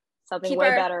 something way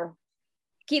better.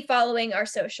 Keep following our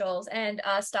socials and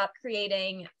stop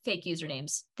creating fake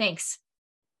usernames. Thanks.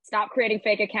 Stop creating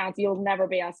fake accounts. You'll never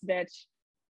be us, bitch.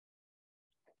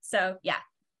 So yeah.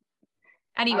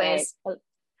 Anyways,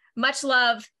 much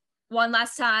love. One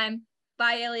last time.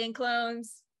 Bye, alien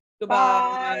clones.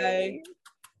 Goodbye. Bye.